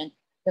recommendation,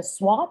 the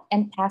SWOT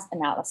and PEST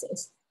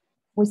analysis.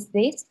 With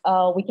this,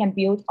 we can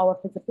build our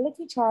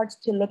feasibility chart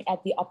to look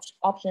at the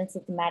options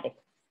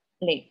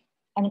systematically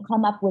and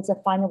come up with the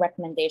final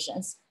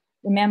recommendations.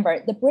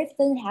 Remember, the brief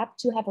doesn't have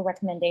to have a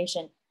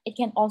recommendation. It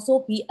can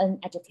also be an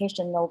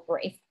educational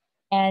brief.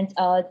 And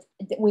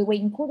we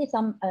included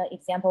some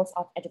examples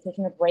of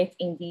educational brief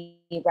in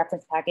the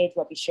reference package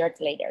will be shared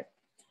later.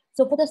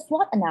 So for the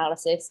SWOT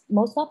analysis,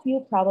 most of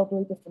you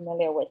probably be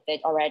familiar with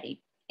it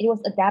already. It was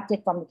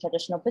adapted from the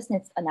traditional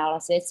business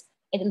analysis.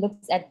 It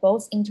looks at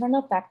both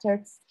internal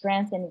factors,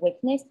 strength and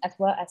weakness, as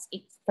well as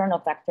external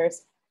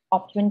factors,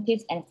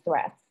 opportunities and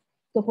threats.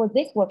 So for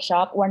this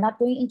workshop, we're not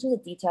going into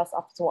the details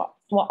of SWOT,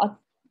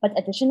 but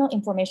additional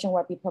information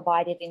will be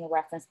provided in the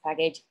reference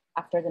package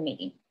after the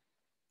meeting.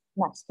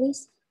 Next,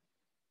 please.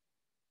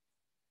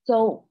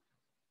 So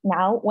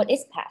now what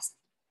is PEST?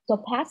 So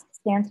PEST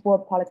stands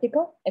for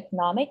political,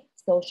 economic,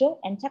 social,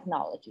 and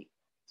technology.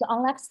 So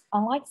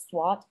unlike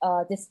SWOT,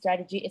 this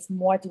strategy is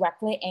more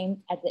directly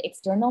aimed at the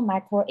external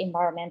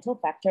macro-environmental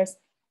factors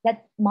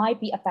that might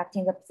be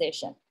affecting the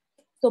position.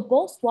 So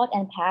both SWOT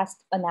and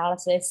PEST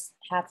analysis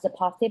have the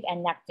positive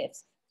and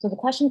negatives. So the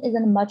question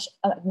isn't much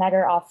a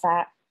matter of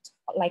fact,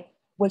 like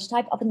which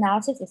type of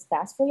analysis is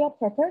best for your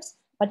purpose,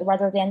 but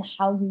rather than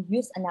how you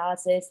use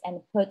analysis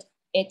and put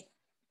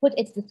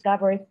its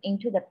discoveries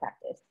into the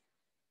practice.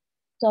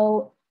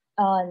 So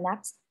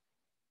next.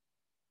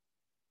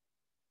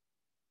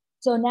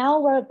 So now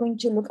we're going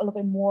to look a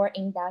little bit more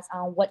in depth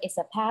on what is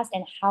a PEST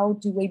and how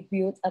do we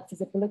build a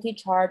feasibility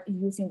chart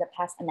using the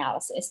PEST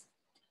analysis.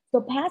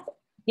 So PEST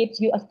gives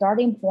you a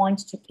starting point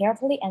to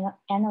carefully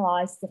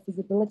analyze the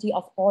feasibility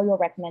of all your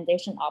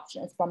recommendation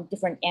options from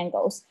different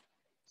angles.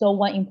 So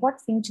one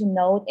important thing to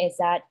note is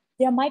that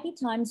there might be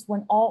times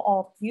when all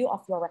or few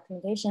of your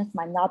recommendations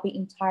might not be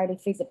entirely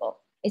feasible,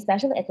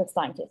 especially as a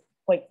scientist.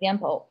 For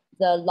example,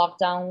 the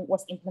lockdown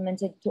was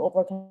implemented to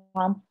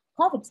overcome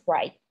COVID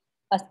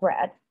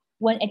spread,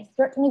 when it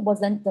certainly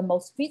wasn't the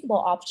most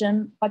feasible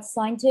option, but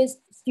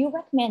scientists still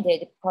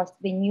recommended it because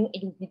they knew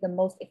it would be the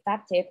most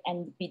effective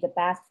and be the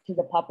best to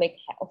the public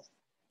health.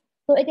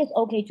 So it is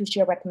okay to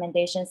share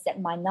recommendations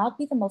that might not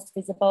be the most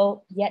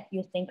feasible, yet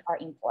you think are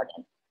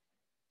important.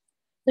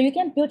 So you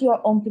can build your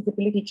own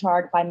feasibility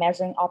chart by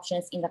measuring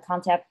options in the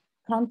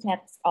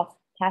context of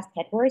past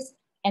categories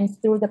and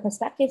through the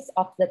perspectives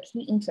of the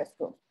key interest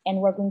group. And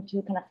we're going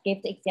to kind of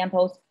give the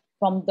examples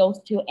from those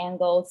two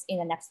angles in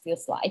the next few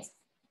slides.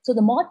 So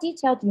the more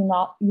detailed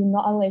your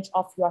knowledge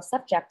of your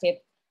subjective,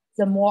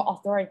 the more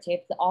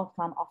authoritative the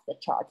outcome of the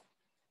chart.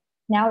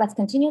 Now let's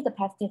continue the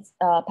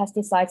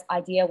pesticides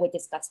idea we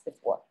discussed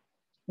before.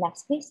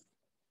 Next, please.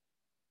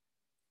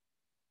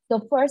 So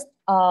first,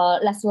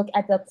 let's look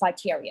at the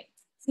criteria.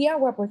 Here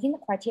we're breaking the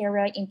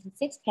criteria into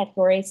 6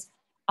 categories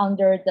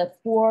under the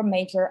 4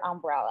 major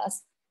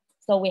umbrellas.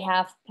 So we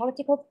have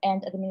political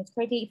and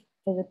administrative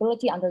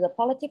feasibility under the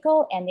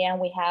political, and then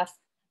we have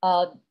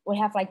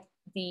like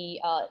the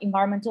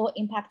environmental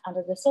impact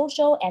under the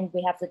social, and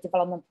we have the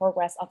development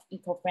progress of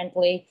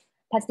eco-friendly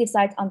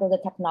pesticides under the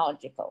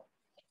technological.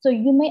 So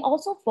you may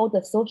also fold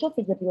the social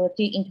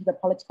feasibility into the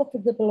political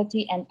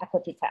feasibility and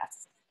equity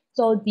tests.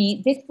 So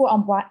this 4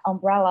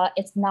 umbrella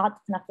is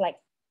not kind of like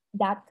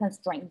that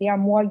constraint. They are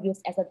more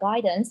used as a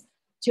guidance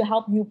to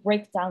help you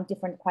break down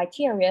different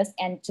criteria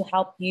and to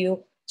help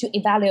you to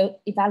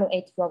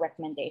evaluate your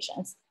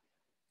recommendations.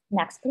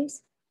 Next,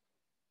 please.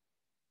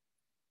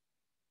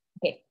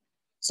 Okay.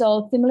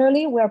 So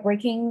similarly, we're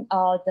breaking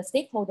the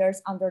stakeholders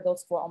under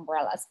those 4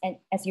 umbrellas. And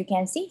as you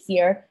can see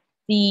here,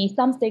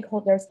 some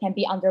stakeholders can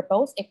be under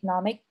both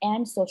economic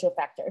and social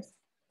factors.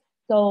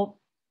 So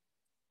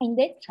in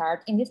this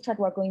chart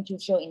we're going to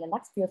show in the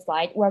next few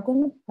slides, we're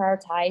going to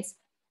prioritize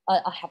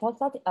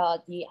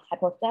the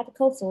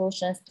hypothetical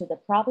solutions to the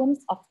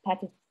problems of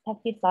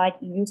pesticide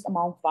use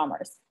among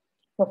farmers.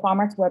 So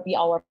farmers will be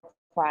our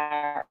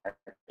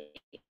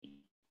priority.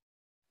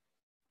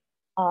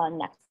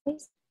 Next,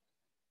 please.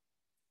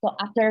 So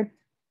after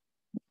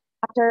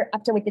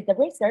we did the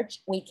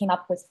research, we came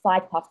up with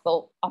 5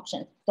 possible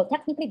options. So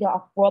technically there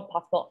are 4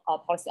 possible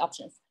policy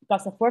options,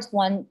 because the first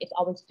one is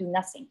always do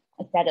nothing,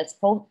 that is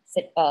full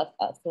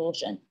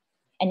solution.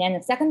 And then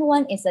the second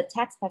one is the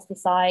tax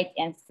pesticide,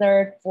 and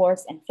third,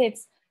 fourth, and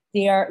fifth,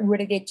 they are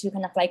related to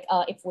kind of like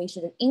if we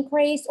should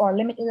increase or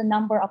limit the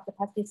number of the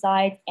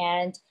pesticides,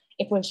 and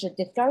if we should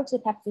discourage the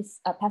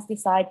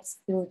pesticides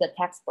through the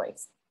tax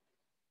breaks.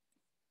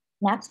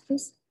 Next,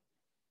 please.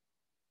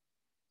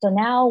 So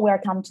now we're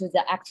come to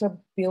the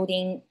actual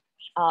building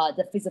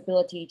the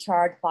feasibility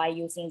chart by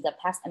using the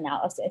PEST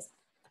analysis.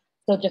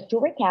 So just to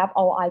recap,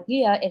 our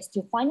idea is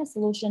to find a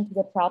solution to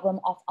the problem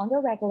of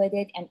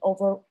underregulated and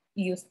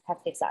overused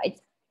pesticides.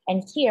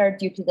 And here,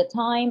 due to the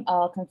time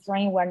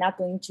constraint, we're not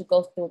going to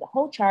go through the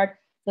whole chart.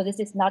 So this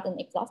is not an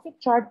exhaustive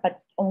chart,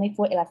 but only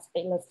for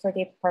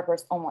illustrative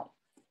purpose only.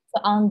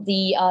 So on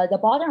the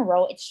bottom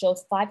row, it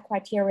shows 5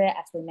 criteria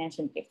as we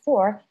mentioned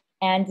before.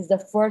 And the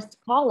first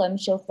column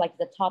shows like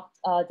the top,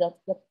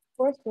 the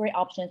first 3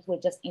 options we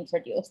just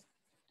introduced.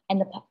 And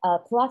the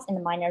plus and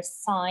the minus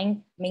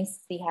sign means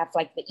they have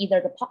like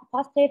either the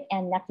positive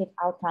and negative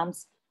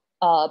outcomes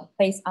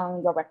based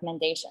on your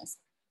recommendations.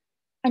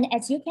 And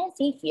as you can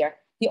see here,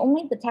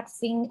 only the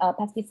taxing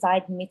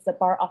pesticide meets the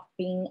bar of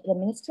being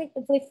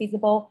administratively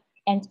feasible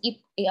and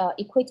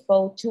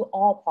equitable to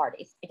all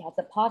parties. It has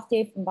a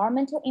positive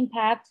environmental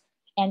impact,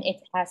 and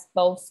it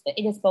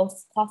is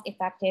both cost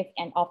effective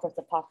and offers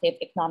a positive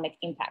economic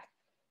impact.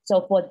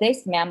 So for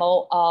this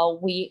memo,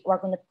 we are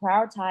going to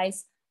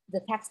prioritize the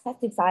tax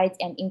pesticides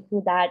and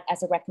include that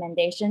as a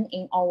recommendation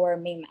in our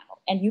main memo.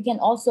 And you can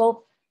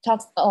also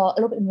talk a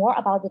little bit more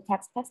about the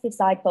tax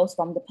pesticide, both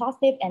from the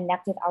positive and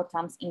negative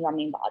outcomes in your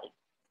main body.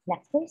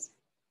 Next, please.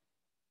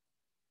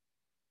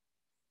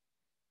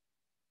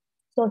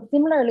 So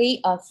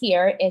similarly,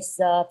 here is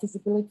the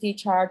feasibility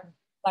chart,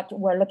 but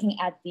we're looking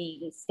at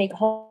the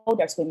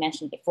stakeholders we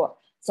mentioned before.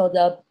 So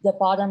the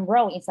bottom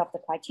row instead of the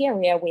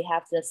criteria, we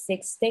have the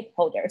 6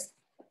 stakeholders.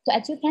 So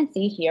as you can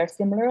see here,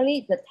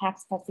 similarly, the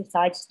tax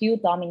pesticide still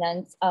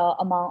dominant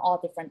among all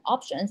different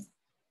options.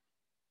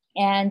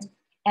 And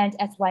as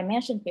I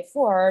mentioned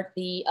before,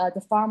 the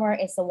farmer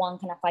is the one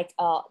kind of like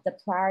the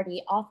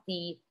priority of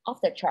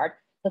the chart.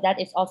 So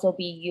that is also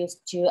be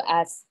used to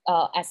as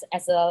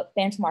a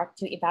benchmark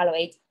to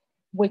evaluate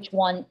which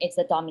one is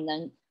the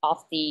dominant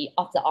of the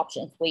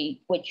options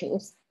we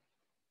choose.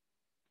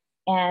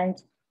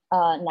 And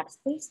next,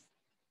 please.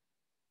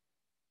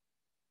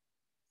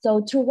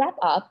 So to wrap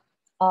up,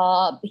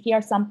 here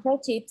are some pro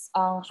tips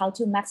on how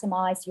to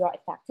maximize your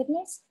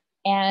effectiveness.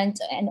 And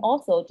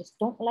also just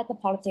don't let the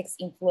politics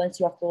influence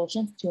your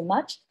solutions too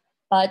much.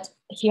 But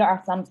here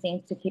are some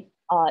things to keep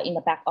in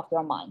the back of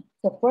your mind.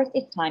 So first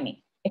is timing.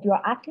 If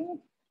you're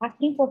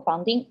asking for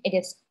funding, it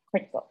is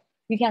critical.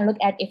 You can look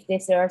at if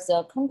there's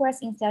a Congress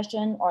in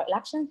session or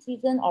election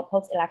season or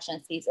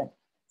post-election season.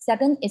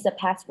 Second is the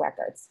past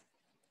records.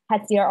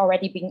 Has there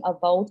already been a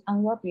vote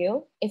on your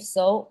bill? If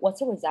so, what's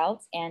the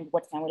results and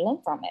what can we learn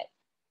from it?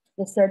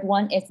 The third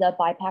one is the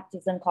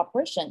bipartisan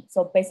cooperation.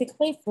 So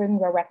basically frame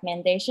your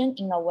recommendation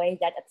in a way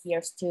that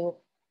appeals to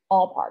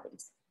all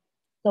parties.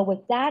 So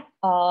with that,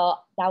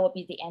 that will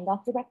be the end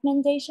of the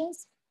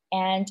recommendations.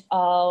 And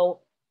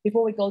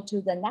before we go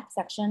to the next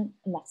section,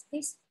 next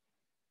please.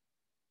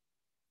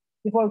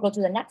 Before we go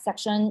to the next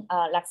section,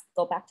 let's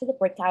go back to the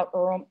breakout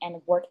room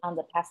and work on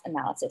the past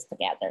analysis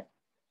together.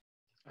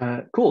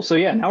 Cool. So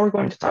yeah, now we're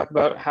going to talk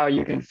about how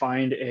you can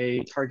find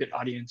a target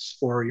audience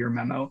for your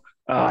memo.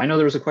 I know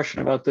there was a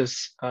question about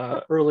this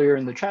earlier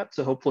in the chat,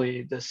 so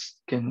hopefully this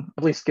can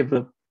at least give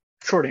the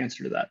short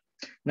answer to that.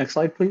 Next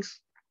slide, please.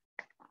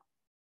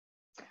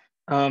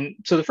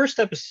 So the first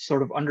step is to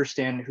sort of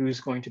understand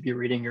who's going to be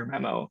reading your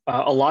memo.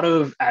 A lot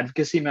of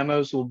advocacy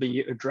memos will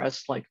be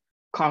addressed like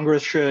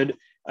Congress should,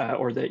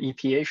 or the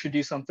EPA should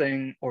do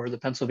something, or the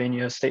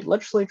Pennsylvania state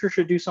legislature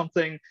should do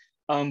something.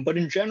 But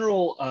in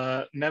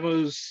general,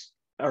 memos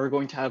are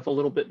going to have a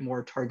little bit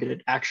more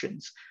targeted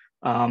actions.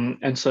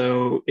 And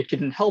so it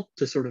can help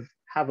to sort of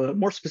have a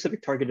more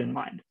specific target in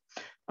mind.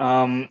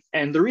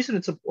 And the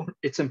reason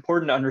it's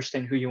important to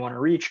understand who you want to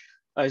reach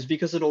is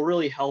because it'll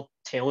really help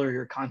tailor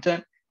your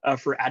content.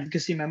 For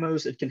advocacy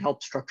memos, it can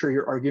help structure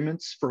your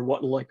arguments for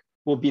what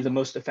will be the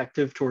most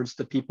effective towards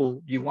the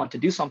people you want to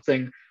do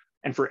something.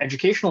 And for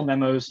educational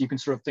memos, you can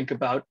sort of think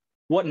about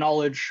what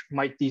knowledge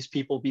might these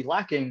people be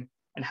lacking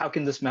and how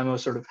can this memo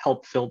sort of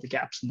help fill the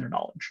gaps in their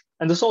knowledge.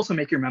 And this also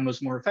make your memos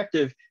more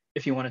effective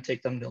if you want to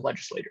take them to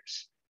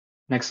legislators.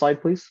 Next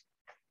slide, please.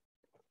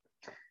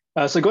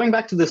 So going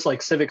back to this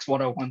like Civics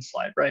 101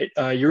 slide, right?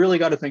 You really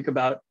got to think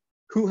about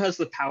who has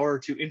the power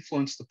to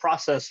influence the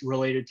process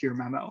related to your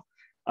memo.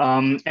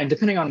 And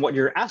depending on what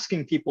you're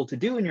asking people to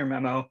do in your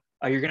memo,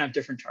 you're gonna have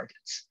different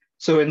targets.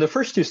 So in the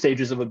first 2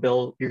 stages of a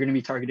bill, you're gonna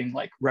be targeting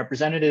like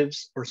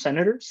representatives or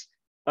senators.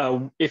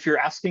 If you're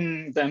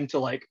asking them to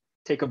like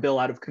take a bill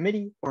out of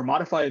committee or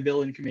modify a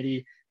bill in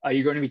committee,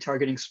 you're going to be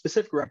targeting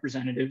specific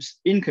representatives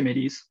in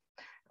committees.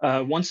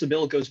 Once the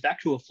bill goes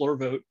back to a floor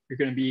vote, you're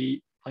going to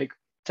be like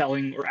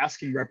telling or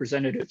asking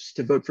representatives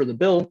to vote for the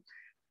bill.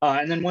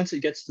 And then once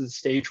it gets to the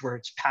stage where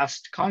it's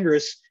passed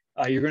Congress,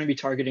 you're going to be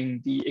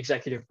targeting the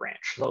executive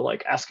branch. So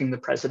like asking the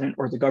president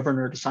or the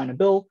governor to sign a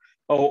bill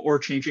or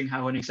changing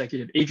how an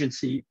executive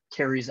agency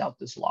carries out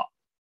this law.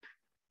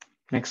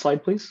 Next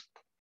slide, please.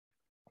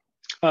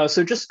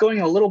 So just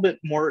going a little bit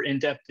more in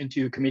depth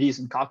into committees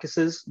and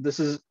caucuses, this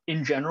is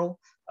in general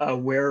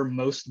where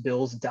most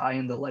bills die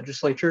in the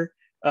legislature.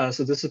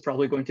 So this is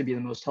probably going to be the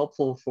most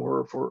helpful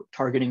for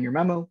targeting your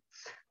memo.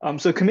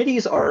 So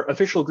committees are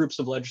official groups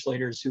of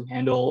legislators who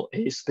handle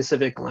a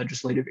specific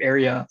legislative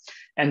area,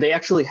 and they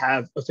actually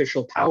have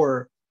official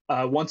power.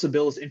 Once a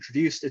bill is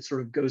introduced, it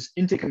sort of goes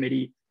into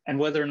committee, and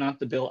whether or not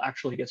the bill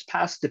actually gets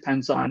passed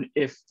depends on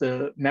if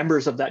the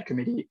members of that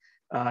committee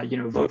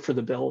vote for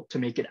the bill to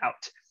make it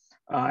out.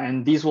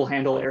 And these will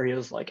handle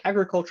areas like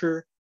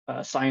agriculture,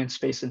 science,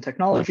 space, and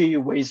technology,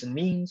 ways and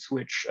means,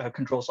 which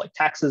controls like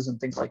taxes and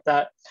things like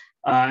that.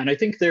 And I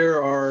think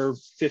there are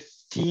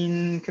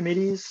 15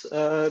 committees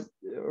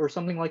or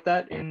something like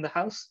that in the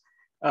House.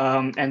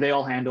 And they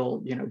all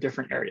handle,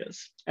 different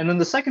areas. And then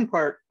the second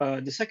part,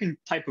 the second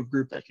type of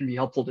group that can be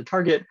helpful to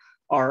target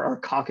are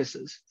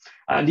caucuses.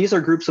 And these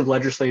are groups of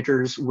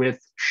legislators with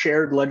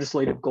shared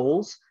legislative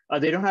goals.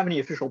 They don't have any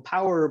official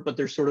power, but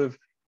they're sort of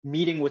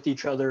meeting with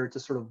each other to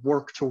sort of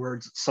work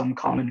towards some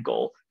common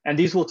goal. And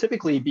these will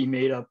typically be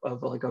made up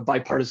of like a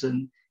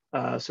bipartisan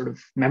sort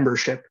of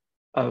membership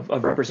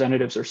of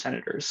representatives or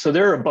senators. So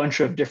there are a bunch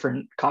of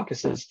different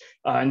caucuses,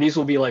 and these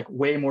will be like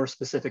way more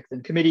specific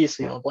than committees.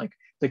 So you'll have like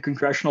the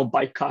Congressional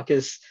Bike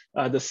Caucus,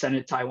 the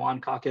Senate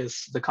Taiwan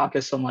Caucus, the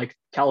caucus on like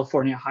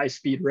California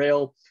high-speed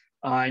rail,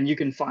 and you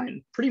can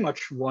find pretty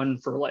much one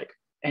for like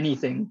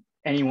anything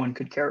anyone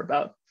could care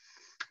about.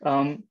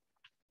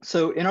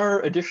 So in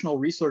our additional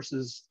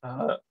resources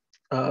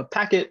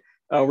packet,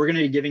 we're going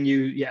to be giving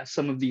you,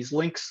 some of these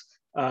links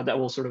that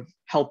will sort of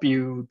help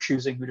you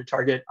choosing who to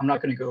target. I'm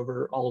not going to go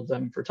over all of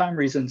them for time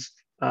reasons,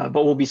 but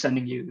we'll be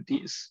sending you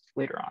these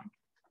later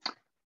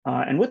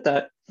on. And with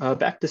that,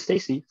 back to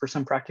Stacy for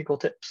some practical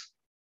tips.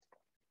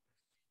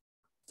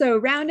 So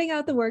rounding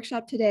out the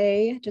workshop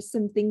today, just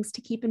some things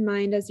to keep in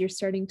mind as you're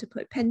starting to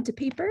put pen to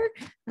paper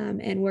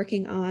and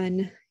working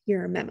on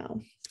your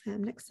memo.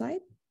 Next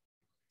slide.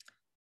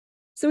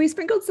 So we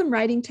sprinkled some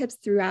writing tips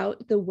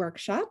throughout the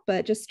workshop,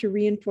 but just to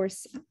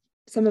reinforce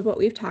some of what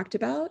we've talked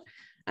about,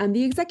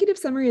 the executive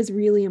summary is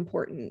really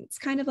important. It's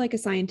kind of like a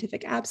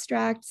scientific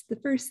abstract. The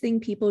first thing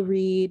people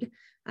read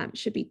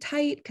should be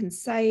tight,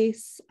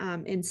 concise,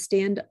 and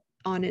stand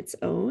on its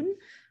own,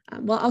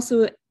 while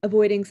also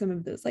avoiding some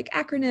of those like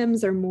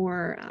acronyms or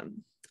more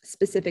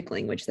specific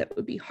language that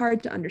would be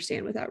hard to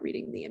understand without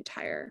reading the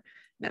entire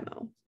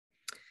memo.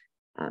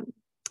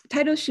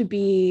 Titles should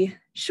be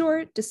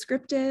short,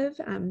 descriptive.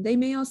 They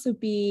may also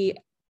be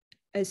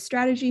a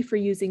strategy for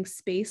using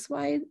space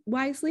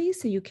wisely,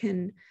 so you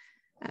can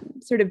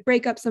sort of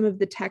break up some of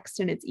the text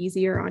and it's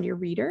easier on your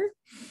reader.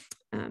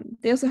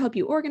 They also help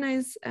you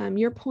organize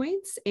your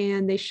points,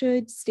 and they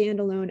should stand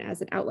alone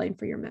as an outline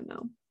for your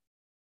memo.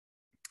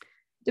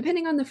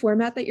 Depending on the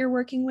format that you're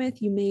working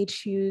with, you may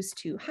choose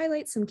to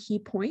highlight some key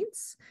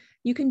points.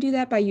 You can do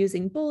that by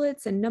using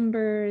bullets and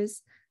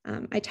numbers,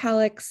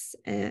 italics,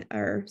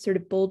 or sort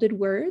of bolded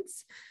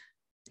words.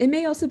 It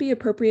may also be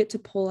appropriate to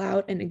pull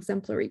out an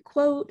exemplary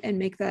quote and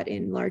make that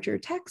in larger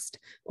text,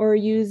 or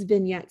use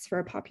vignettes for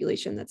a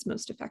population that's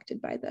most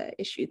affected by the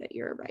issue that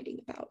you're writing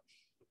about.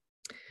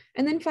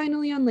 And then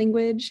finally, on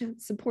language,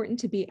 it's important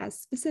to be as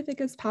specific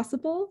as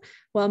possible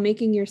while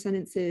making your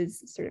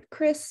sentences sort of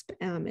crisp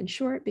and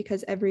short,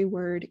 because every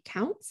word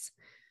counts.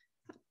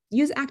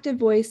 Use active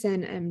voice,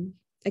 and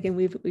again,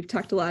 we've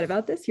talked a lot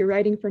about this. You're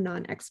writing for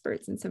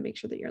non-experts, and so make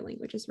sure that your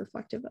language is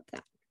reflective of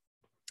that.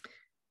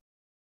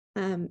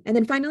 And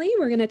then finally,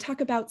 we're going to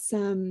talk about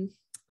some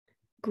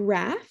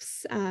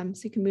graphs. So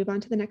you can move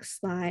on to the next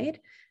slide.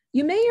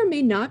 You may or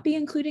may not be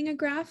including a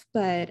graph,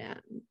 but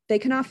they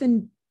can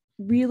often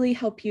really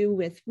help you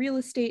with real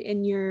estate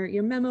in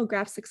your memo.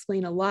 Graphs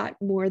explain a lot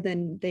more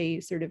than they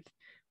sort of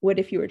would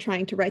if you were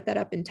trying to write that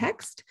up in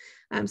text.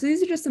 So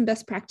these are just some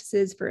best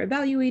practices for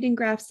evaluating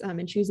graphs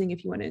and choosing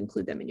if you want to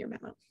include them in your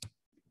memo.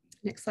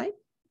 Next slide.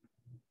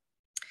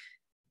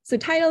 So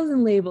titles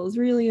and labels,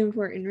 really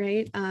important,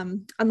 right?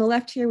 On the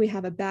left here, we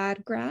have a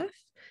bad graph.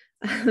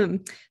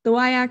 The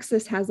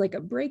y-axis has like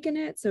a break in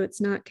it, so it's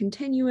not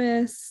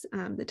continuous.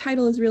 The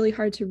title is really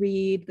hard to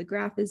read. The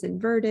graph is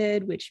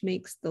inverted, which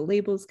makes the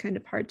labels kind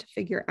of hard to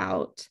figure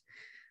out.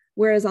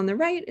 Whereas on the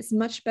right, it's a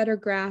much better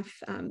graph.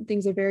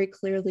 Things are very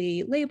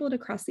clearly labeled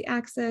across the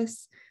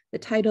axis. The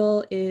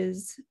title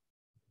is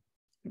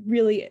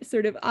really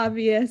sort of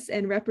obvious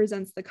and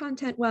represents the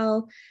content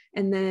well.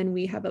 And then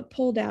we have a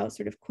pulled out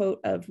sort of quote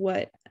of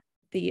what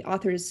the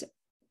authors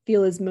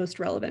feel is most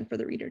relevant for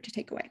the reader to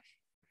take away.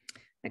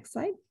 Next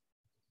slide.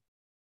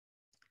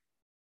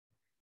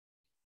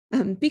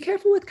 Be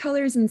careful with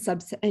colors and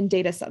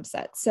data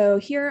subsets. So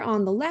here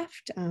on the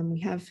left, we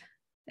have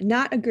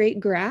not a great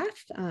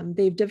graph.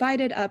 They've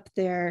divided up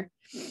their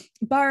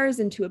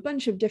bars into a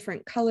bunch of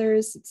different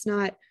colors. It's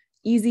not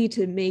easy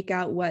to make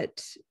out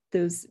what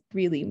those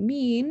really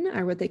mean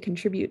or what they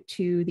contribute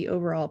to the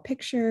overall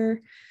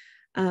picture.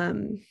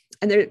 And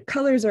their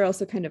colors are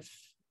also kind of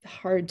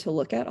hard to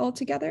look at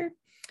altogether.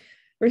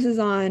 Versus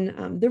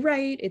on the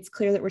right, it's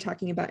clear that we're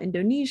talking about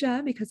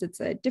Indonesia because it's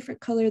a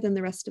different color than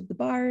the rest of the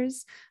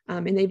bars.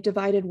 And they've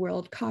divided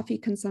world coffee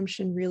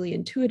consumption really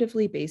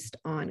intuitively based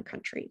on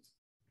country.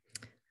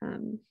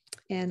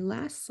 And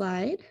last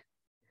slide.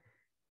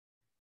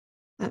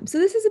 So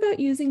this is about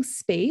using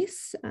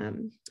space,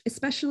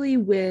 especially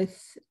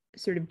with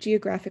sort of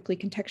geographically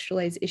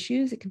contextualized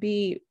issues. It could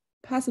be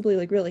possibly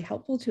like really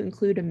helpful to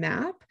include a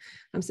map.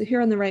 So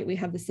here on the right, we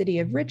have the city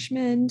of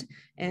Richmond,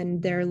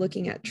 and they're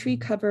looking at tree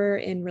cover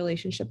in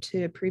relationship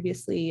to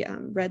previously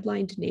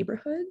redlined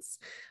neighborhoods.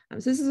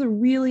 So this is a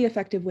really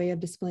effective way of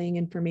displaying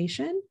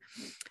information.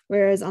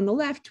 Whereas on the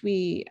left,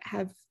 we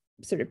have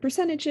sort of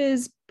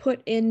percentages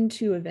put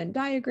into a Venn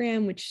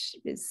diagram, which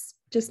is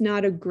just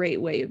not a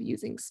great way of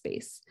using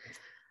space.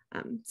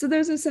 So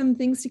those are some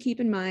things to keep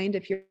in mind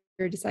if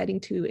you're deciding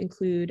to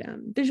include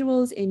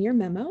visuals in your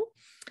memo.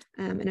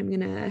 And I'm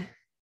gonna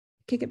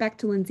kick it back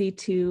to Lindsay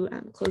to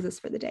close us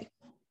for the day.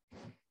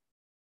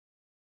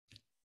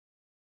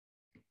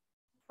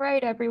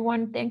 Right,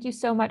 everyone. Thank you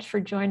so much for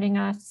joining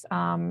us.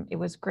 It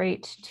was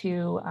great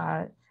to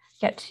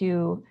get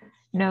to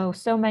know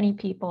so many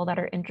people that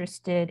are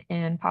interested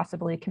in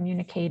possibly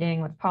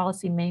communicating with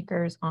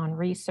policymakers on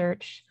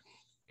research.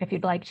 If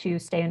you'd like to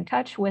stay in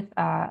touch with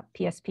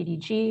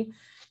PSPDG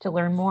to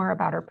learn more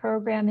about our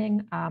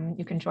programming,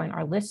 you can join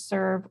our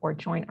listserv or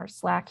join our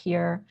Slack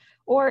here.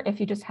 Or if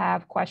you just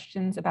have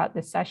questions about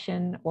this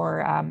session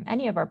or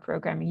any of our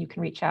programming, you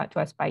can reach out to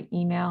us by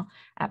email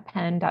at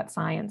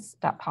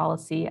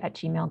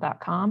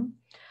pen.science.policy@gmail.com.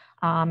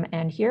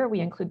 And here we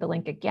include the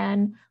link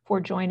again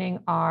for joining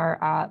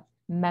our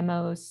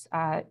memos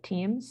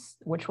teams,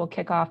 which will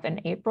kick off in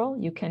April.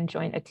 You can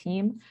join a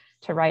team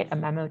to write a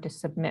memo to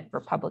submit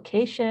for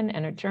publication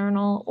in a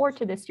journal or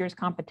to this year's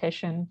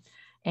competition.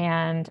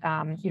 And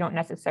you don't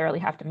necessarily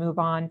have to move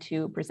on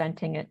to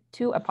presenting it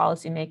to a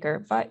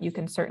policymaker, but you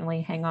can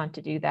certainly hang on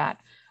to do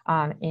that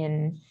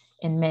in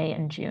May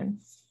and June.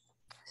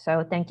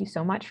 So thank you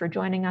so much for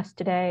joining us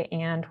today.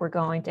 And we're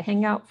going to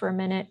hang out for a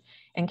minute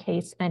in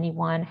case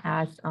anyone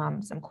has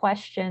some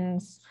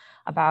questions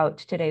about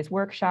today's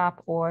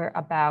workshop or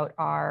about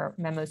our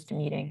memos to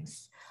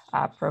meetings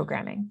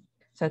programming.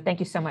 So thank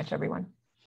you so much, everyone.